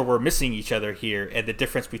that's where we're missing each other here, and the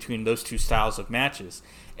difference between those two styles of matches.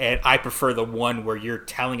 And I prefer the one where you're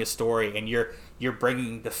telling a story and you're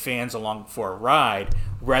bringing the fans along for a ride,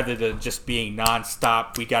 rather than just being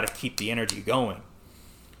nonstop, we got to keep the energy going.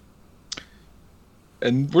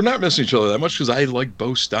 And we're not missing each other that much because I like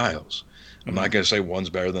both styles. I'm not going to say one's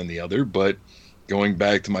better than the other, but going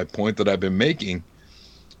back to my point that I've been making,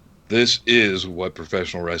 this is what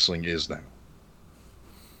professional wrestling is now.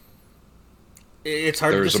 It's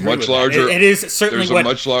hard there's to disagree a much with larger, that. It is certainly what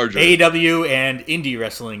much larger AEW and indie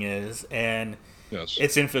wrestling is, and yes,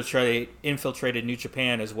 it's infiltrated New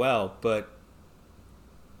Japan as well,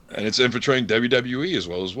 and it's infiltrating WWE as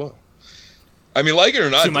well. I mean, like it or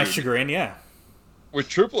not, to my chagrin, yeah. With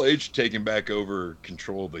Triple H taking back over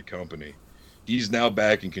control of the company, he's now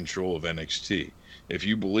back in control of NXT. If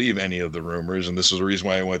you believe any of the rumors, and this is the reason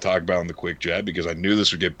why I want to talk about in the quick chat, because I knew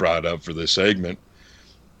this would get brought up for this segment,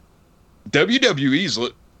 NXT's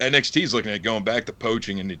looking at going back to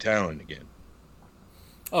poaching into talent again.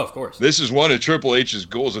 Oh, of course. This is one of Triple H's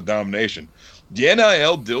goals of domination. The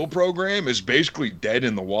NIL deal program is basically dead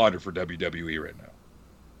in the water for WWE right now.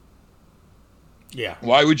 Yeah.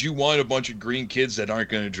 Why would you want a bunch of green kids that aren't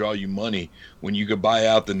going to draw you money when you could buy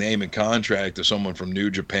out the name and contract of someone from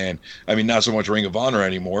New Japan? I mean, not so much Ring of Honor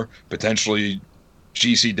anymore. Potentially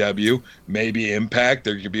GCW, maybe Impact.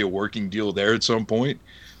 There could be a working deal there at some point.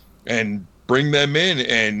 And bring them in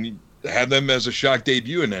and have them as a shock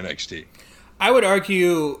debut in NXT. I would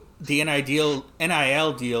argue the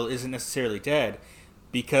NIL deal isn't necessarily dead,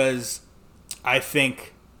 because I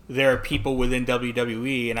think there are people within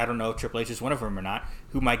WWE, and I don't know if Triple H is one of them or not,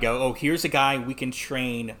 who might go, oh, here's a guy we can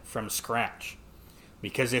train from scratch.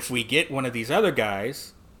 Because if we get one of these other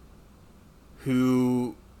guys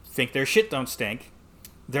who think their shit don't stink,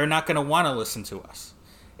 they're not going to want to listen to us.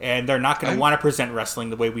 And they're not going to want to present wrestling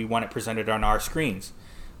the way we want it presented on our screens.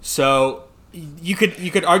 So you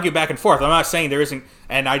could argue back and forth. I'm not saying there isn't,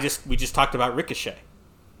 and we just talked about Ricochet.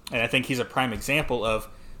 And I think he's a prime example of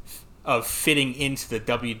fitting into the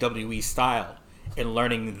WWE style and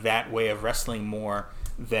learning that way of wrestling more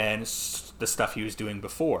than the stuff he was doing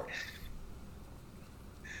before.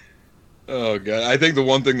 Oh, God. I think the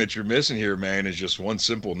one thing that you're missing here, man, is just one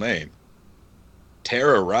simple name.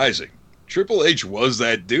 Terra Rising. Triple H was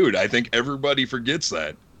that dude. I think everybody forgets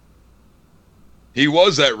that. He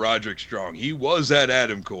was that Roderick Strong. He was that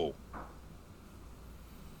Adam Cole.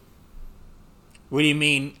 What do you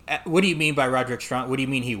mean? What do you mean by Roderick Strong? What do you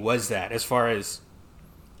mean he was that? As far as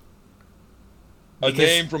a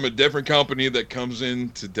name from a different company that comes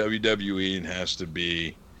into WWE and has to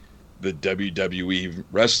be the WWE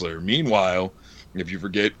wrestler. Meanwhile, if you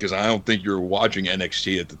forget, because I don't think you were watching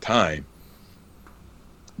NXT at the time,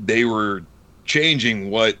 they were changing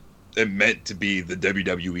what it meant to be the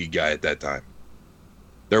WWE guy at that time.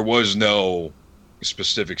 There was no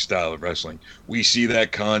specific style of wrestling. We see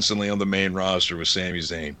that constantly on the main roster with Sami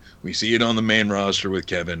Zayn. We see it on the main roster with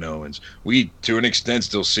Kevin Owens. We, to an extent,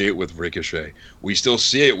 still see it with Ricochet. We still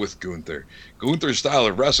see it with Gunther. Gunther's style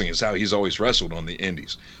of wrestling is how he's always wrestled on the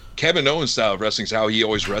indies. Kevin Owens' style of wrestling is how he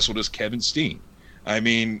always wrestled as Kevin Steen. I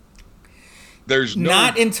mean, there's no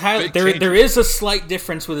not entirely. There is a slight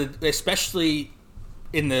difference with it, especially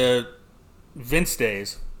in the Vince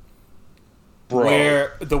days,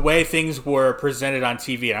 where the way things were presented on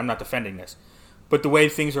TV. And I'm not defending this, but the way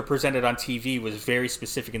things were presented on TV was very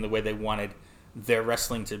specific in the way they wanted their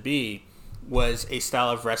wrestling to be. was a style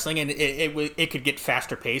of wrestling, and it could get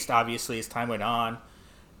faster paced, obviously, as time went on,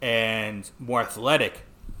 and more athletic.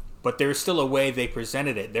 But there was still a way they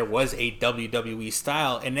presented it. There was a WWE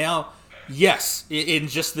style, and now, yes, in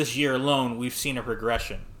just this year alone, we've seen a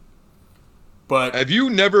progression. But have you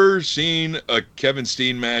never seen a Kevin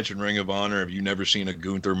Steen match in Ring of Honor? Have you never seen a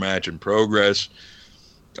Gunther match in Progress?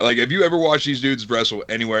 Like, have you ever watched these dudes wrestle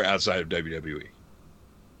anywhere outside of WWE?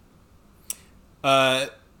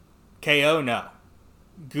 KO, no.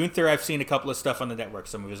 Gunther, I've seen a couple of stuff on the network,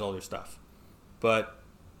 some of his older stuff, but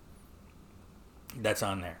that's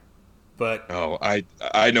on there. But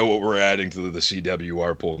I know what we're adding to the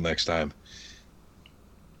CWR pool next time.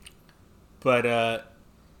 But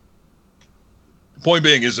point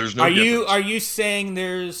being is there's no difference. Are you saying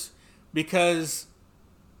there's, because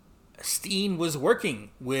Steen was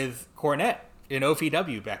working with Cornette in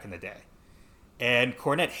OVW back in the day, and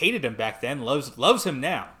Cornette hated him back then, loves him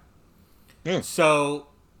now. Yeah. So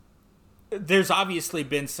there's obviously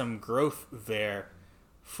been some growth there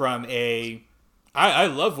from a... I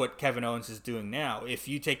love what Kevin Owens is doing now. If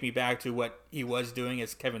you take me back to what he was doing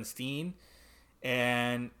as Kevin Steen,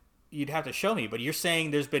 and you'd have to show me, but you're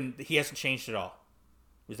saying he hasn't changed at all.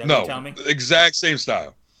 Is that what you're telling me? Exact same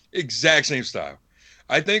style. Exact same style.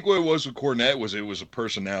 I think what it was with Cornette was it was a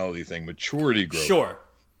personality thing, maturity growth. Sure.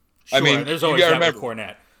 I mean, there's always that with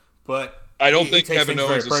Cornette. But I don't think Kevin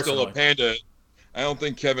Owens is still a Panda. I don't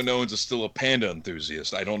think Kevin Owens is still a Panda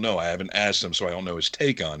enthusiast. I don't know. I haven't asked him, so I don't know his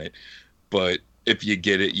take on it. But if you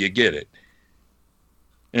get it, you get it.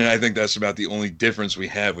 And I think that's about the only difference we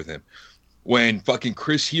have with him. When fucking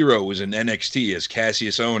Chris Hero was in NXT as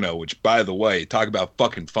Cassius Ohno, which, by the way, talk about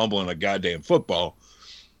fucking fumbling a goddamn football,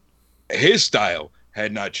 his style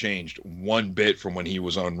had not changed one bit from when he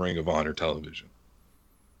was on Ring of Honor television.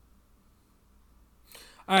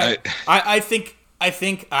 I think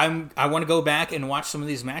I want to go back and watch some of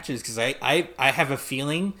these matches, because I have a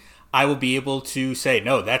feeling I will be able to say,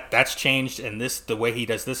 no, that's changed, and the way he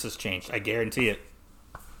does this has changed. I guarantee it.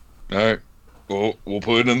 All right. Well, we'll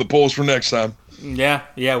put it in the polls for next time. Yeah,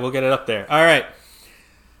 we'll get it up there. All right.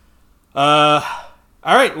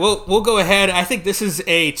 All right, we'll go ahead. I think this is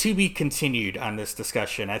a to be continued on this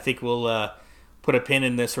discussion. I think we'll put a pin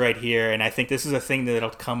in this right here, and I think this is a thing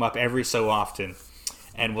that'll come up every so often,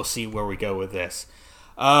 and we'll see where we go with this.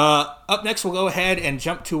 Up next, we'll go ahead and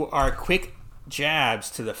jump to our quick jabs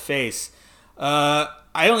to the face.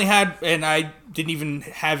 I only had, and I didn't even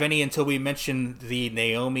have any until we mentioned the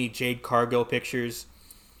Naomi Jade Cargill pictures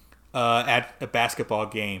at a basketball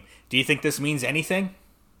game. Do you think this means anything?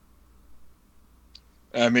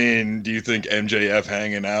 I mean, do you think MJF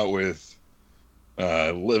hanging out with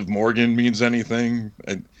Liv Morgan means anything?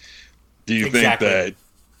 Do you think that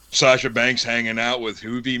Sasha Banks hanging out with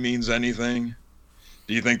Hoovy means anything?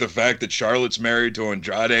 Do you think the fact that Charlotte's married to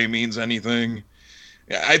Andrade means anything?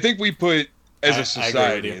 I think we put, as a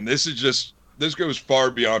society, and this goes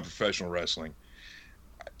far beyond professional wrestling,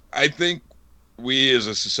 I think we as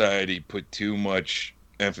a society put too much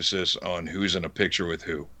emphasis on who's in a picture with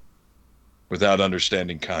who, without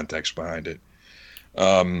understanding context behind it.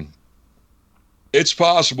 It's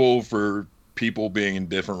possible for people being in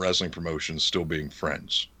different wrestling promotions still being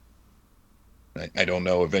friends. I don't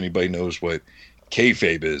know if anybody knows what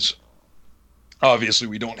kayfabe is. Obviously,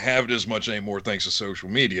 we don't have it as much anymore thanks to social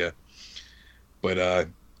media. But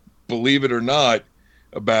believe it or not,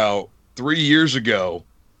 about 3 years ago,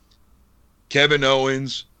 Kevin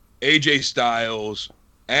Owens, AJ Styles,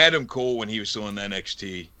 Adam Cole when he was still in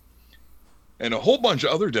NXT, and a whole bunch of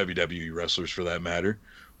other WWE wrestlers for that matter,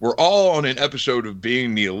 were all on an episode of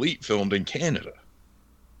Being the Elite filmed in Canada.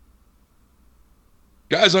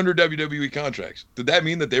 Guys under WWE contracts. Did that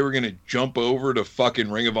mean that they were going to jump over to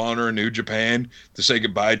fucking Ring of Honor in New Japan to say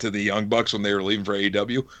goodbye to the Young Bucks when they were leaving for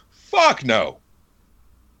AEW? Fuck no.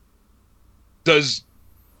 Does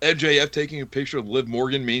MJF taking a picture of Liv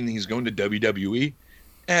Morgan mean he's going to WWE?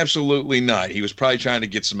 Absolutely not. He was probably trying to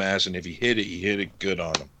get some ass, and if he hit it good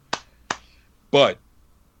on him. But,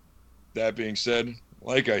 that being said,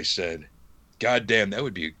 like I said, goddamn, that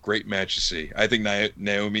would be a great match to see. I think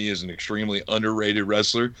Naomi is an extremely underrated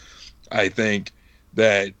wrestler. I think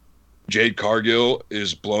that Jade Cargill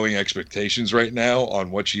is blowing expectations right now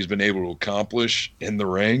on what she's been able to accomplish in the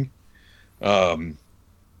ring.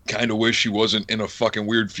 Kind of wish she wasn't in a fucking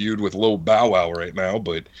weird feud with Lil Bow Wow right now,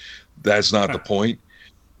 but that's not the point.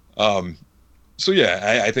 So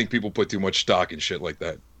yeah, I think people put too much stock in shit like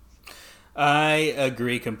that. I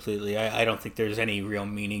agree completely. I don't think there's any real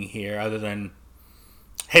meaning here other than,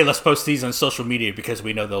 hey, let's post these on social media because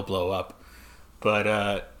we know they'll blow up.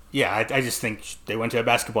 But yeah, I just think they went to a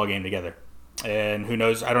basketball game together. And who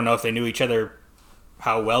knows? I don't know if they knew each other,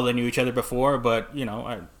 how well they knew each other before, but,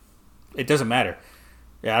 it doesn't matter.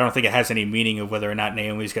 Yeah, I don't think it has any meaning of whether or not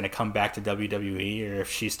Naomi's going to come back to WWE or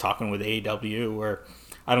if she's talking with AEW, or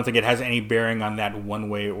I don't think it has any bearing on that one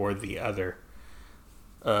way or the other.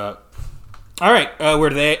 All right,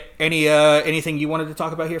 were there anything you wanted to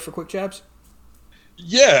talk about here for Quick Jabs?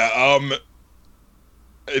 Yeah,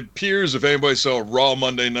 it appears if anybody saw Raw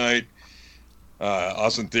Monday night,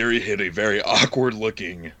 Austin Theory hit a very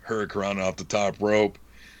awkward-looking hurricane off the top rope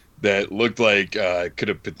that looked like could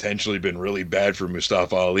have potentially been really bad for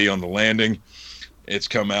Mustafa Ali on the landing. It's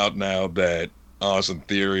come out now that Austin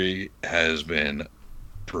Theory has been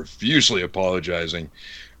profusely apologizing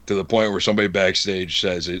to the point where somebody backstage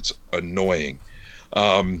says it's annoying.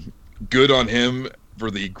 Good on him for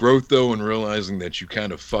the growth, though, and realizing that you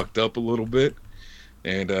kind of fucked up a little bit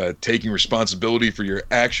and taking responsibility for your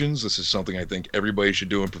actions. This is something I think everybody should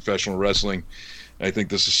do in professional wrestling. I think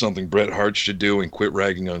this is something Bret Hart should do and quit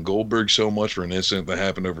ragging on Goldberg so much for an incident that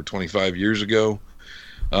happened over 25 years ago.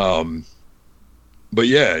 But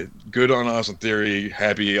yeah, good on Austin Theory.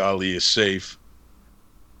 Happy Ali is safe.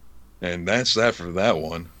 And that's that for that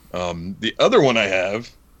one. The other one I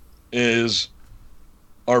have is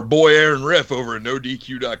our boy Aaron Riff over at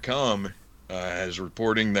NoDQ.com is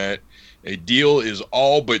reporting that a deal is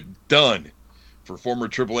all but done for former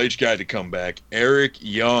Triple H guy to come back, Eric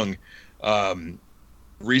Young.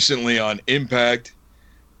 Recently on Impact,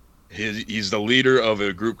 he's the leader of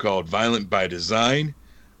a group called Violent by Design.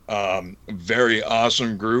 Very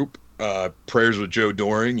awesome group. Prayers with Joe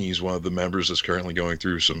Doring. He's one of the members that's currently going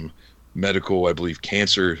through some medical, I believe,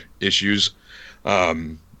 cancer issues.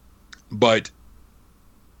 But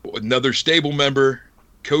another stable member,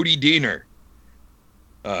 Cody Deaner,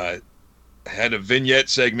 had a vignette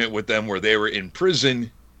segment with them where they were in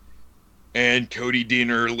prison. And Cody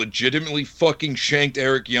Deaner legitimately fucking shanked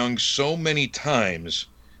Eric Young so many times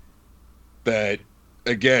that,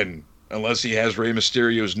 again, unless he has Rey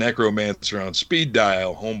Mysterio's necromancer on speed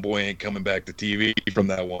dial, homeboy ain't coming back to TV from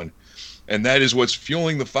that one. And that is what's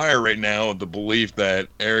fueling the fire right now, the belief that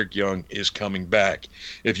Eric Young is coming back.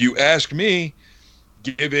 If you ask me,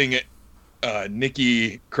 giving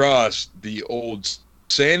Nikki Cross the old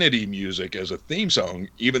Sanity music as a theme song,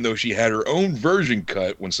 even though she had her own version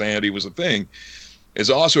cut when Sanity was a thing, is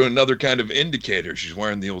also another kind of indicator. She's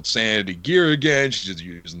wearing the old Sanity gear again. She's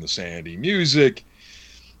using the Sanity music.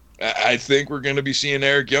 I think we're going to be seeing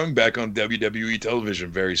Eric Young back on WWE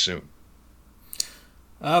television very soon.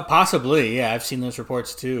 Possibly, yeah. I've seen those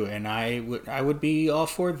reports too, and I would be all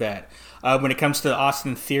for that. When it comes to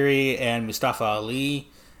Austin Theory and Mustafa Ali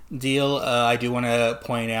deal, I do want to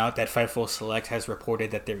point out that Fightful Select has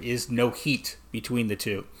reported that there is no heat between the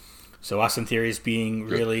two. So Austin Theory is being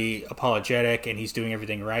really apologetic, and he's doing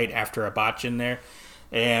everything right after a botch in there.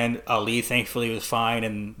 And Ali, thankfully, was fine,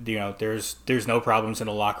 and there's no problems in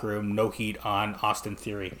the locker room, no heat on Austin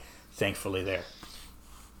Theory, thankfully there.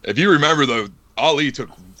 If you remember, though, Ali took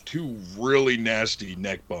two really nasty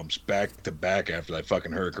neck bumps back to back after that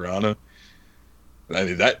fucking Hurricanrana. I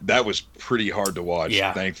mean, that was pretty hard to watch.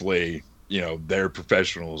 Yeah. Thankfully, they're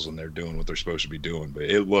professionals and they're doing what they're supposed to be doing, but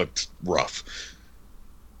it looked rough.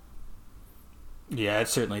 Yeah, it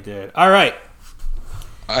certainly did. All right.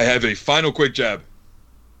 I have a final quick jab.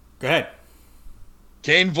 Go ahead.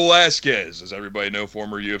 Cain Velasquez, as everybody know,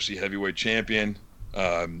 former UFC heavyweight champion,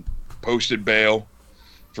 posted bail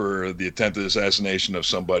for the attempted assassination of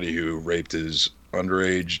somebody who raped his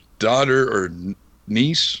underage daughter or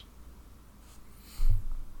niece.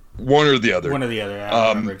 One or the other. One or the other. I don't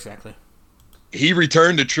remember exactly. He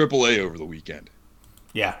returned to AAA over the weekend.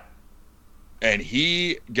 Yeah. And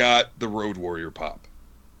he got the Road Warrior pop.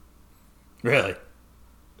 Really?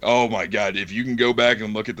 Oh, my God. If you can go back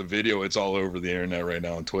and look at the video, it's all over the internet right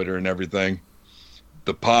now on Twitter and everything.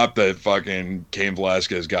 The pop that fucking Cain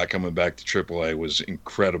Velasquez got coming back to AAA was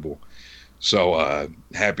incredible. So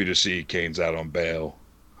happy to see Cain's out on bail.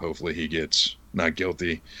 Hopefully he gets not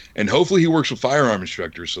guilty. And hopefully he works with firearm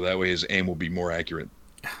instructors so that way his aim will be more accurate.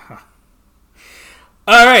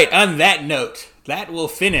 All right, on that note, that will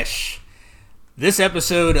finish this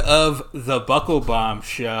episode of the Buckle Bomb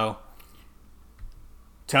Show.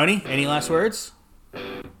 Tony, any last words?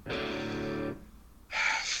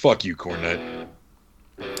 Fuck you, Cornette.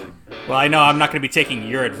 Well, I know I'm not going to be taking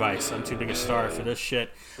your advice. I'm too big a star for this shit.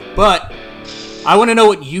 But I want to know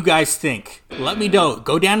what you guys think. Let me know.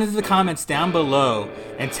 Go down into the comments down below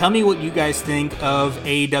and tell me what you guys think of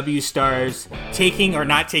AEW stars taking or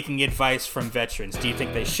not taking advice from veterans. Do you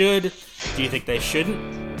think they should? Do you think they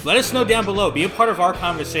shouldn't? Let us know down below. Be a part of our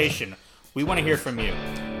conversation. We want to hear from you.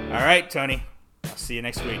 All right, Tony. I'll see you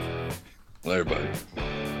next week. Later, buddy.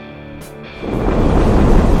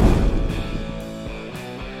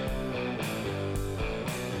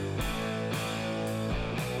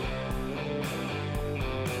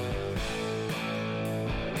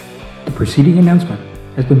 The preceding announcement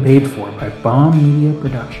has been paid for by Bomb Media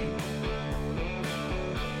Production.